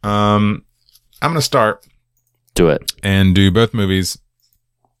films. I'm going to start. Do it. And do both movies,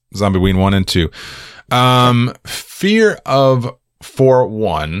 Zombieween 1 and 2. Fear of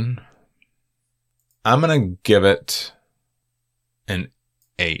 4-1, I'm going to give it an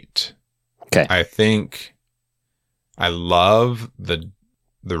 8. Okay. I think I love the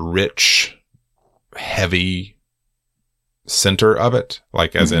rich, heavy center of it.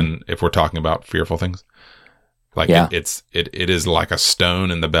 Like as in, if we're talking about fearful things, like it is like a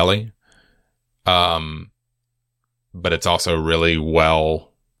stone in the belly. But it's also really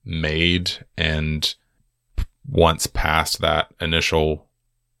well made, and once past that initial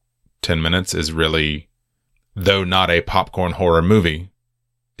 10 minutes is really, though not a popcorn horror movie,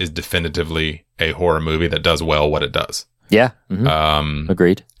 is definitively a horror movie that does well what it does. Yeah. Mm-hmm.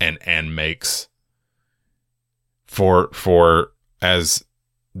 Agreed. And makes for as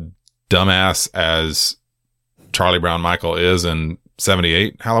dumbass as Charlie Brown Michael is in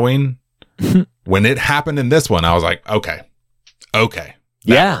 78 Halloween, when it happened in this one, I was like, okay.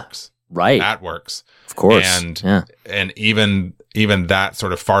 That works. Right. That works. Of course. And even that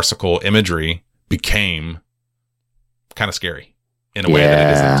sort of farcical imagery became kind of scary in a way that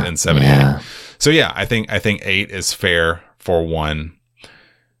it isn't in 78. Yeah. So yeah, I think 8 is fair for 1.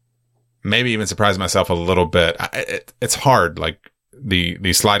 Maybe even surprised myself a little bit. It's hard, like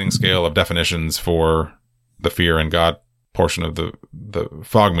the sliding scale of definitions for the fear and God portion of the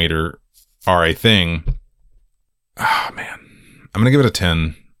Fog Meter are a thing. Oh man, I'm gonna give it a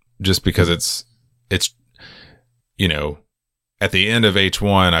 10 just because it's at the end of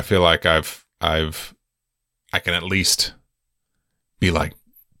H1, I feel like I can at least be like,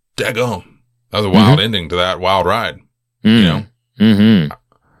 daggone, that was a wild ending to that wild ride. Mm-hmm.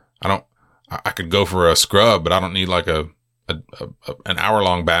 I could go for a scrub, but I don't need like an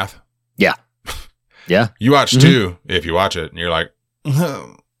hour-long bath. Yeah. Yeah. You watch 2, if you watch it, and you're like,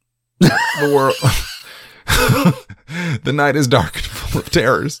 the world, the night is dark and full of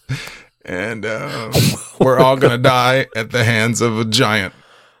terrors, and we're all gonna die at the hands of a giant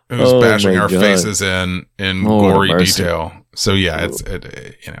who's bashing our faces in gory detail. So yeah, it's a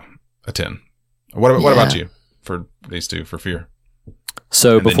 10. What about you for these two for fear?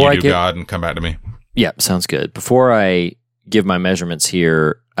 So and before then I do get God and come back to me. Yeah, sounds good. Before I give my measurements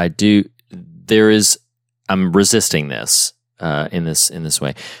here, I'm resisting this in this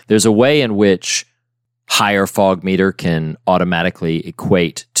way. There's a way in which higher Fog Meter can automatically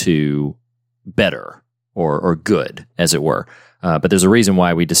equate to better or good, as it were. But there's a reason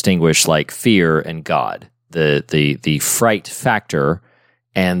why we distinguish like fear and God, the fright factor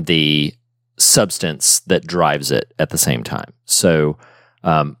and the substance that drives it at the same time. So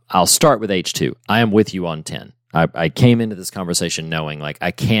I'll start with H2. I am with you on 10. I came into this conversation knowing like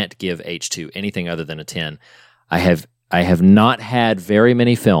I can't give H2 anything other than a 10. I have not had very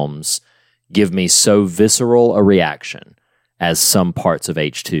many films give me so visceral a reaction as some parts of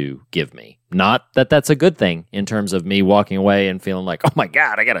H2 give me. Not that that's a good thing in terms of me walking away and feeling like, oh my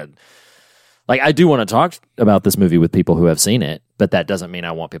God, I do want to talk about this movie with people who have seen it, but that doesn't mean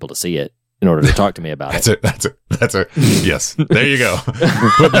I want people to see it in order to talk to me about it. That's it. Yes. There you go.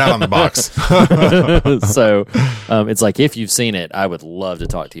 Put that on the box. So it's like, if you've seen it, I would love to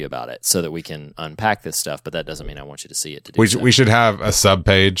talk to you about it so that we can unpack this stuff, but that doesn't mean I want you to see it to do so. We should have a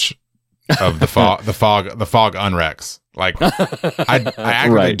subpage of the fog unrecs. Like I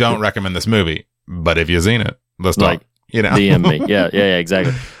actually don't recommend this movie, but if you've seen it, let's talk. DM me. Yeah,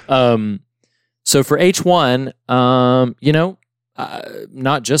 exactly. So for H1,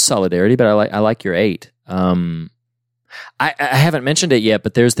 not just solidarity, but I like your 8. I haven't mentioned it yet,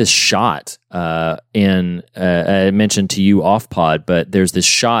 but there's this shot I mentioned to you off pod, but there's this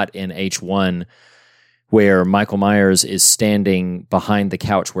shot in H1 where Michael Myers is standing behind the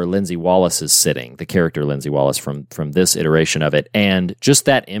couch where Lindsay Wallace is sitting, the character Lindsay Wallace from this iteration of it. And just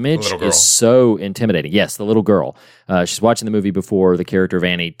that image is so intimidating. Yes, the little girl. She's watching the movie before the character of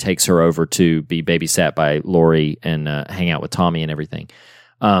Annie takes her over to be babysat by Laurie and hang out with Tommy and everything.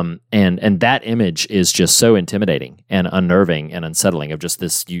 And that image is just so intimidating and unnerving and unsettling of just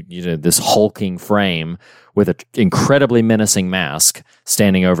this, this hulking frame with an incredibly menacing mask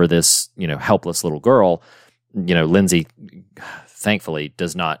standing over this, helpless little girl. Lindsay, thankfully,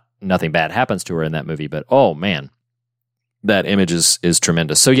 nothing bad happens to her in that movie, but oh man, that image is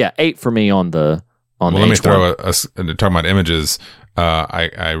tremendous. So yeah, 8 for me on the Let H1. me throw talking about images.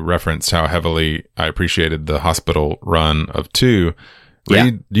 I referenced how heavily I appreciated the hospital run of 2. Yeah.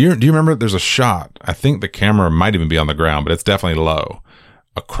 Reed, do you remember there's a shot? I think the camera might even be on the ground, but it's definitely low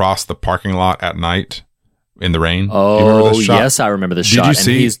across the parking lot at night in the rain. Do you remember this shot? Yes, I remember this Did shot. you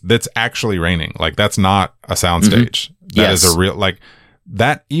see? That's actually raining. Like that's not a soundstage. That is Yes. a real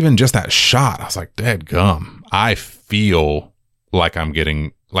that. Even just that shot, I was like, "Dadgum!" I feel like I'm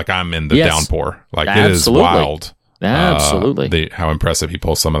in the Yes. downpour. Like Absolutely. it is wild. Absolutely. How impressive he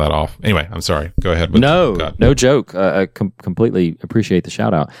pulls some of that off. Anyway, I'm sorry. Go ahead. With No God. joke. I completely appreciate the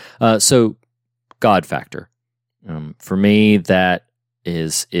shout out. So God factor. For me, that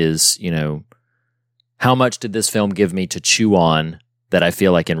is, how much did this film give me to chew on that I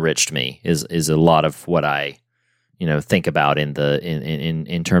feel like enriched me is a lot of what I, think about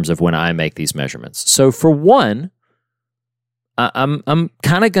in terms of when I make these measurements. So for one, I'm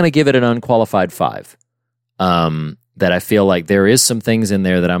kind of going to give it an unqualified 5. That I feel like there is some things in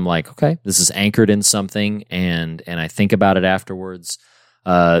there that I'm like, okay, this is anchored in something, and I think about it afterwards.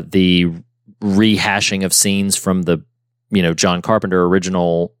 The rehashing of scenes from the, John Carpenter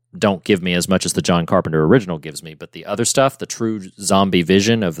original don't give me as much as the John Carpenter original gives me, but the other stuff, the true zombie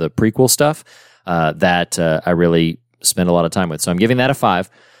vision of the prequel stuff, that I really spend a lot of time with. So I'm giving that a 5.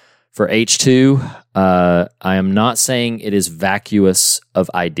 For H2, I am not saying it is vacuous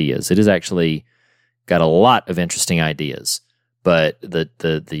of ideas. It is actually got a lot of interesting ideas, but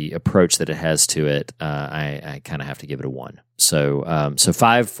the approach that it has to it, I kind of have to give it a 1. So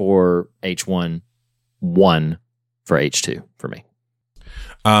 5 for H1, 1 for H2 for me.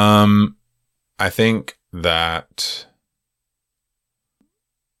 I think that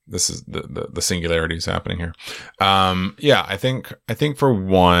this is the singularity is happening here. Yeah, I think for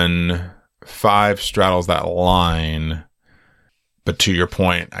 1, 5 straddles that line. But to your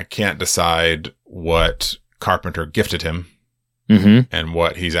point, I can't decide what Carpenter gifted him and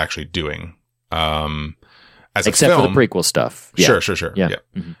what he's actually doing. Except for the prequel stuff. Yeah. Sure. Yeah.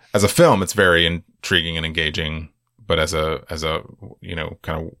 Mm-hmm. As a film, it's very intriguing and engaging. But as a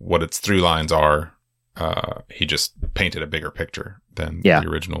kind of what its through lines are, he just painted a bigger picture than the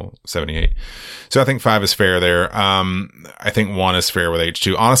original 78. So I think 5 is fair there. I think 1 is fair with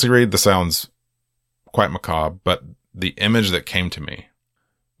H2. Honestly, Reed, this sounds quite macabre, but the image that came to me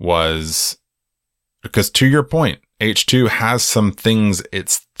was because, to your point, H2 has some things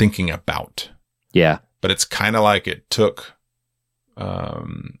it's thinking about. Yeah. But it's kind of like it took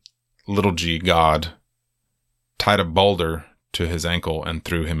little G God, tied a boulder to his ankle and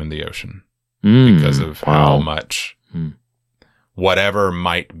threw him in the ocean because of how much whatever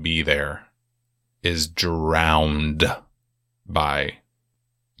might be there is drowned by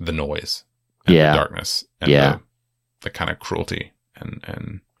the noise and the darkness and the kind of cruelty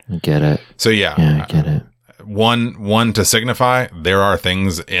and I get it. So yeah, I get it. One to signify there are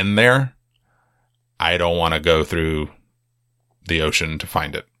things in there. I don't want to go through the ocean to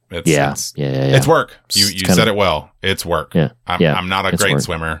find it. It's work. You said it well. It's work. Yeah. I'm not a great work.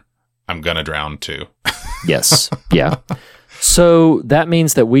 swimmer. I'm gonna drown too. Yes. Yeah. So that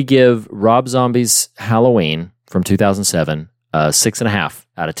means that we give Rob Zombie's Halloween from 2007 6.5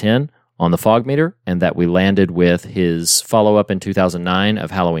 out of 10 on the fog meter, and that we landed with his follow-up in 2009 of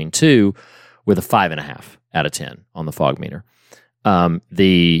Halloween 2 with a 5.5 out of 10 on the fog meter.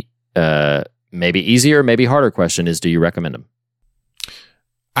 The maybe easier, maybe harder question is, do you recommend them?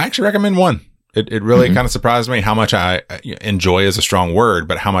 I actually recommend 1. It really kind of surprised me how much I enjoy is a strong word,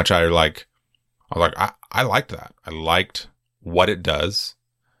 but how much I liked that. I liked what it does.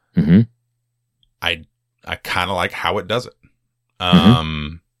 Mm-hmm. I kind of like how it does it.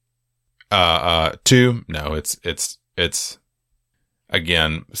 2, no, it's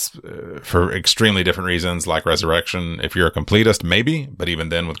again, for extremely different reasons, like Resurrection. If you're a completist, maybe, but even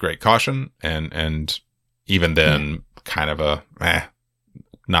then with great caution and even then kind of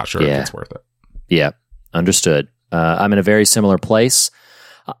not sure if it's worth it. Yeah. Understood. I'm in a very similar place.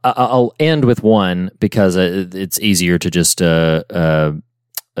 I'll end with 1 because it's easier to just join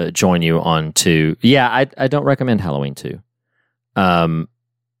you on 2. Yeah, I don't recommend Halloween 2.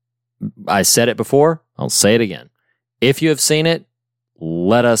 I said it before. I'll say it again. If you have seen it,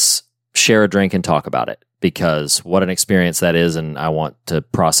 let us share a drink and talk about it, because what an experience that is, and I want to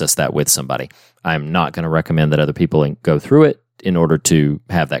process that with somebody. I'm not going to recommend that other people go through it in order to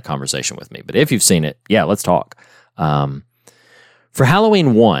have that conversation with me. But if you've seen it, yeah, let's talk. For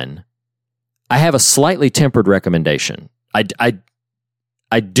Halloween 1, I have a slightly tempered recommendation.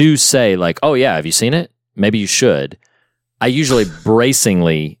 I do say, like, oh yeah, have you seen it? Maybe you should. I usually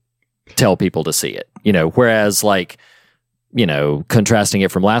bracingly tell people to see it, whereas like, contrasting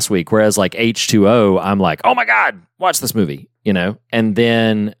it from last week, whereas like H2O, I'm like, oh my God, watch this movie, and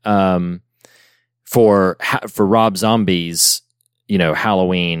then for Rob Zombie's,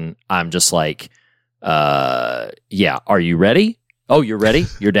 Halloween, I'm just like, yeah, are you ready? Oh, you're ready?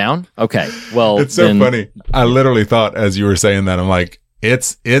 You're down? Okay. Well, it's so funny. I literally thought as you were saying that, I'm like,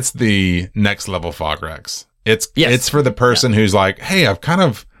 it's the next level Fog Rex. It's for the person who's like, hey,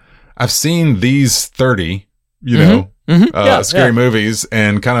 I've seen these 30, scary movies,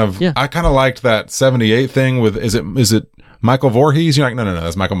 and I kind of liked that 78 thing with, is it Michael Voorhees? You're like, no,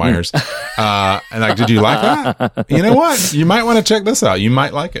 that's Michael Myers. And like, did you like that? You know what? You might want to check this out. You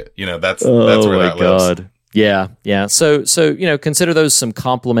might like it. That's where that lives. Yeah. So consider those some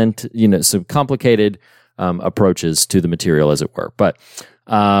complicated approaches to the material, as it were. But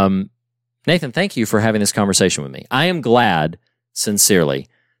Nathan, thank you for having this conversation with me. I am glad, sincerely,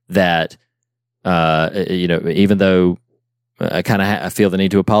 that even though I kind of I feel the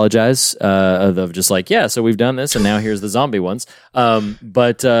need to apologize of just like, yeah, so we've done this and now here's the zombie ones.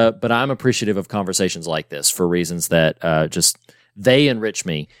 But I'm appreciative of conversations like this for reasons that just they enrich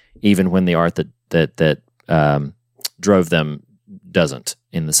me, even when the art that drove them doesn't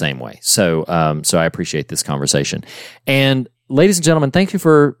in the same way. So I appreciate this conversation. And ladies and gentlemen, thank you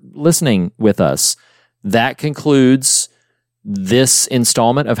for listening with us. That concludes this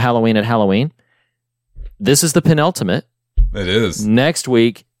installment of Halloween at Halloween. This is the penultimate. It is. Next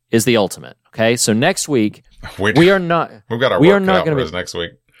week is the ultimate. Okay, so next week we are not. We've got our work cut out for us next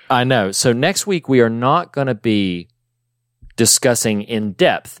week. I know. So next week we are not going to be discussing in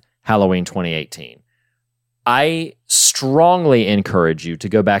depth Halloween 2018. I strongly encourage you to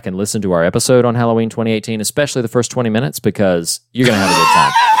go back and listen to our episode on Halloween 2018, especially the first 20 minutes, because you're going to have a good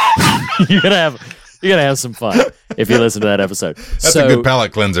time. You're going to have some fun if you listen to that episode. That's a good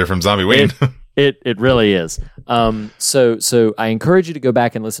palate cleanser from Zombie Ween. It really is. So I encourage you to go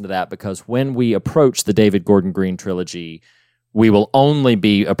back and listen to that, because when we approach the David Gordon Green trilogy, we will only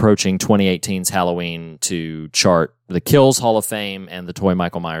be approaching 2018's Halloween to chart the Kills Hall of Fame and the Toy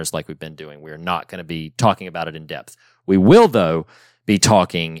Michael Myers like we've been doing. We're not going to be talking about it in depth. We will, though, be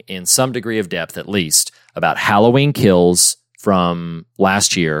talking in some degree of depth, at least, about Halloween Kills from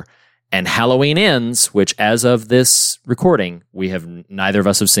last year and Halloween Ends, which, as of this recording, neither of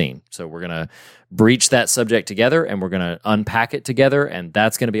us have seen. So we're going to breach that subject together, and we're going to unpack it together, and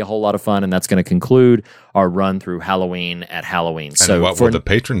that's going to be a whole lot of fun, and that's going to conclude our run through Halloween at Halloween. And so what will the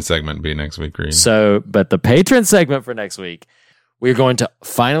patron segment be next week, Green? But the patron segment for next week, we're going to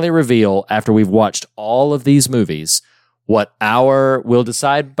finally reveal, after we've watched all of these movies, we'll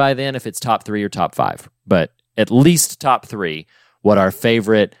decide by then if it's top 3 or top 5, but at least top 3, what our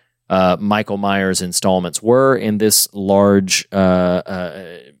favorite Michael Myers installments were in this large,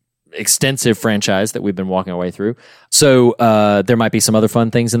 extensive franchise that we've been walking our way through. So there might be some other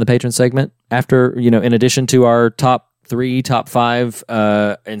fun things in the patron segment after, in addition to our top 3, top 5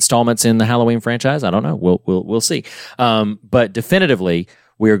 installments in the Halloween franchise. I don't know. We'll see. But definitively,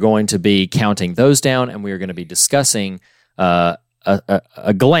 we are going to be counting those down, and we are going to be discussing a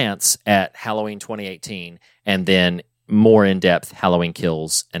glance at Halloween 2018, and then more in depth Halloween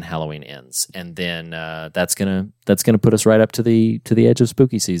Kills and Halloween Ends, and then that's gonna put us right up to the edge of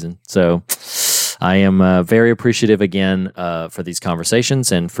spooky season. So I am very appreciative again for these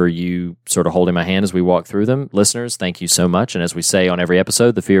conversations and for you sort of holding my hand as we walk through them. Listeners, thank you so much. And as we say on every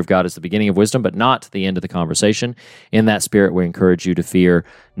episode, the fear of God is the beginning of wisdom, but not the end of the conversation. In that spirit, we encourage you to fear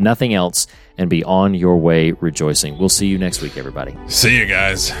nothing else and be on your way rejoicing. We'll see you next week, everybody. See you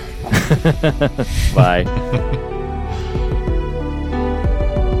guys. Bye.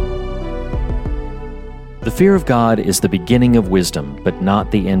 The fear of God is the beginning of wisdom, but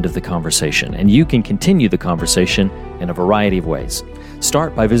not the end of the conversation, and you can continue the conversation in a variety of ways.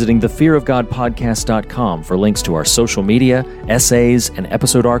 Start by visiting thefearofgodpodcast.com for links to our social media, essays, and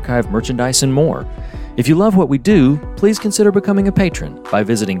episode archive merchandise, and more. If you love what we do, please consider becoming a patron by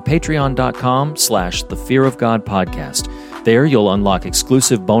visiting patreon.com/thefearofgodpodcast. There, you'll unlock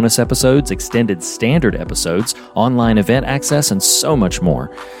exclusive bonus episodes, extended standard episodes, online event access, and so much more.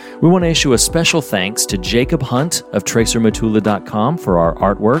 We want to issue a special thanks to Jacob Hunt of TracerMatula.com for our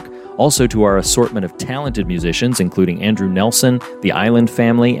artwork, also to our assortment of talented musicians, including Andrew Nelson, the Island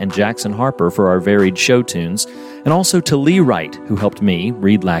Family, and Jackson Harper for our varied show tunes, and also to Lee Wright, who helped me,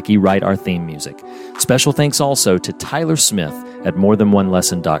 Reed Lackey, write our theme music. Special thanks also to Tyler Smith at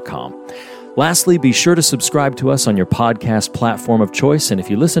morethanonelesson.com. Lastly, be sure to subscribe to us on your podcast platform of choice, and if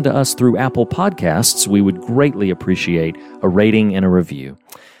you listen to us through Apple Podcasts, we would greatly appreciate a rating and a review.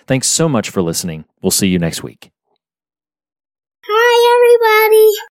 Thanks so much for listening. We'll see you next week. Hi, everybody.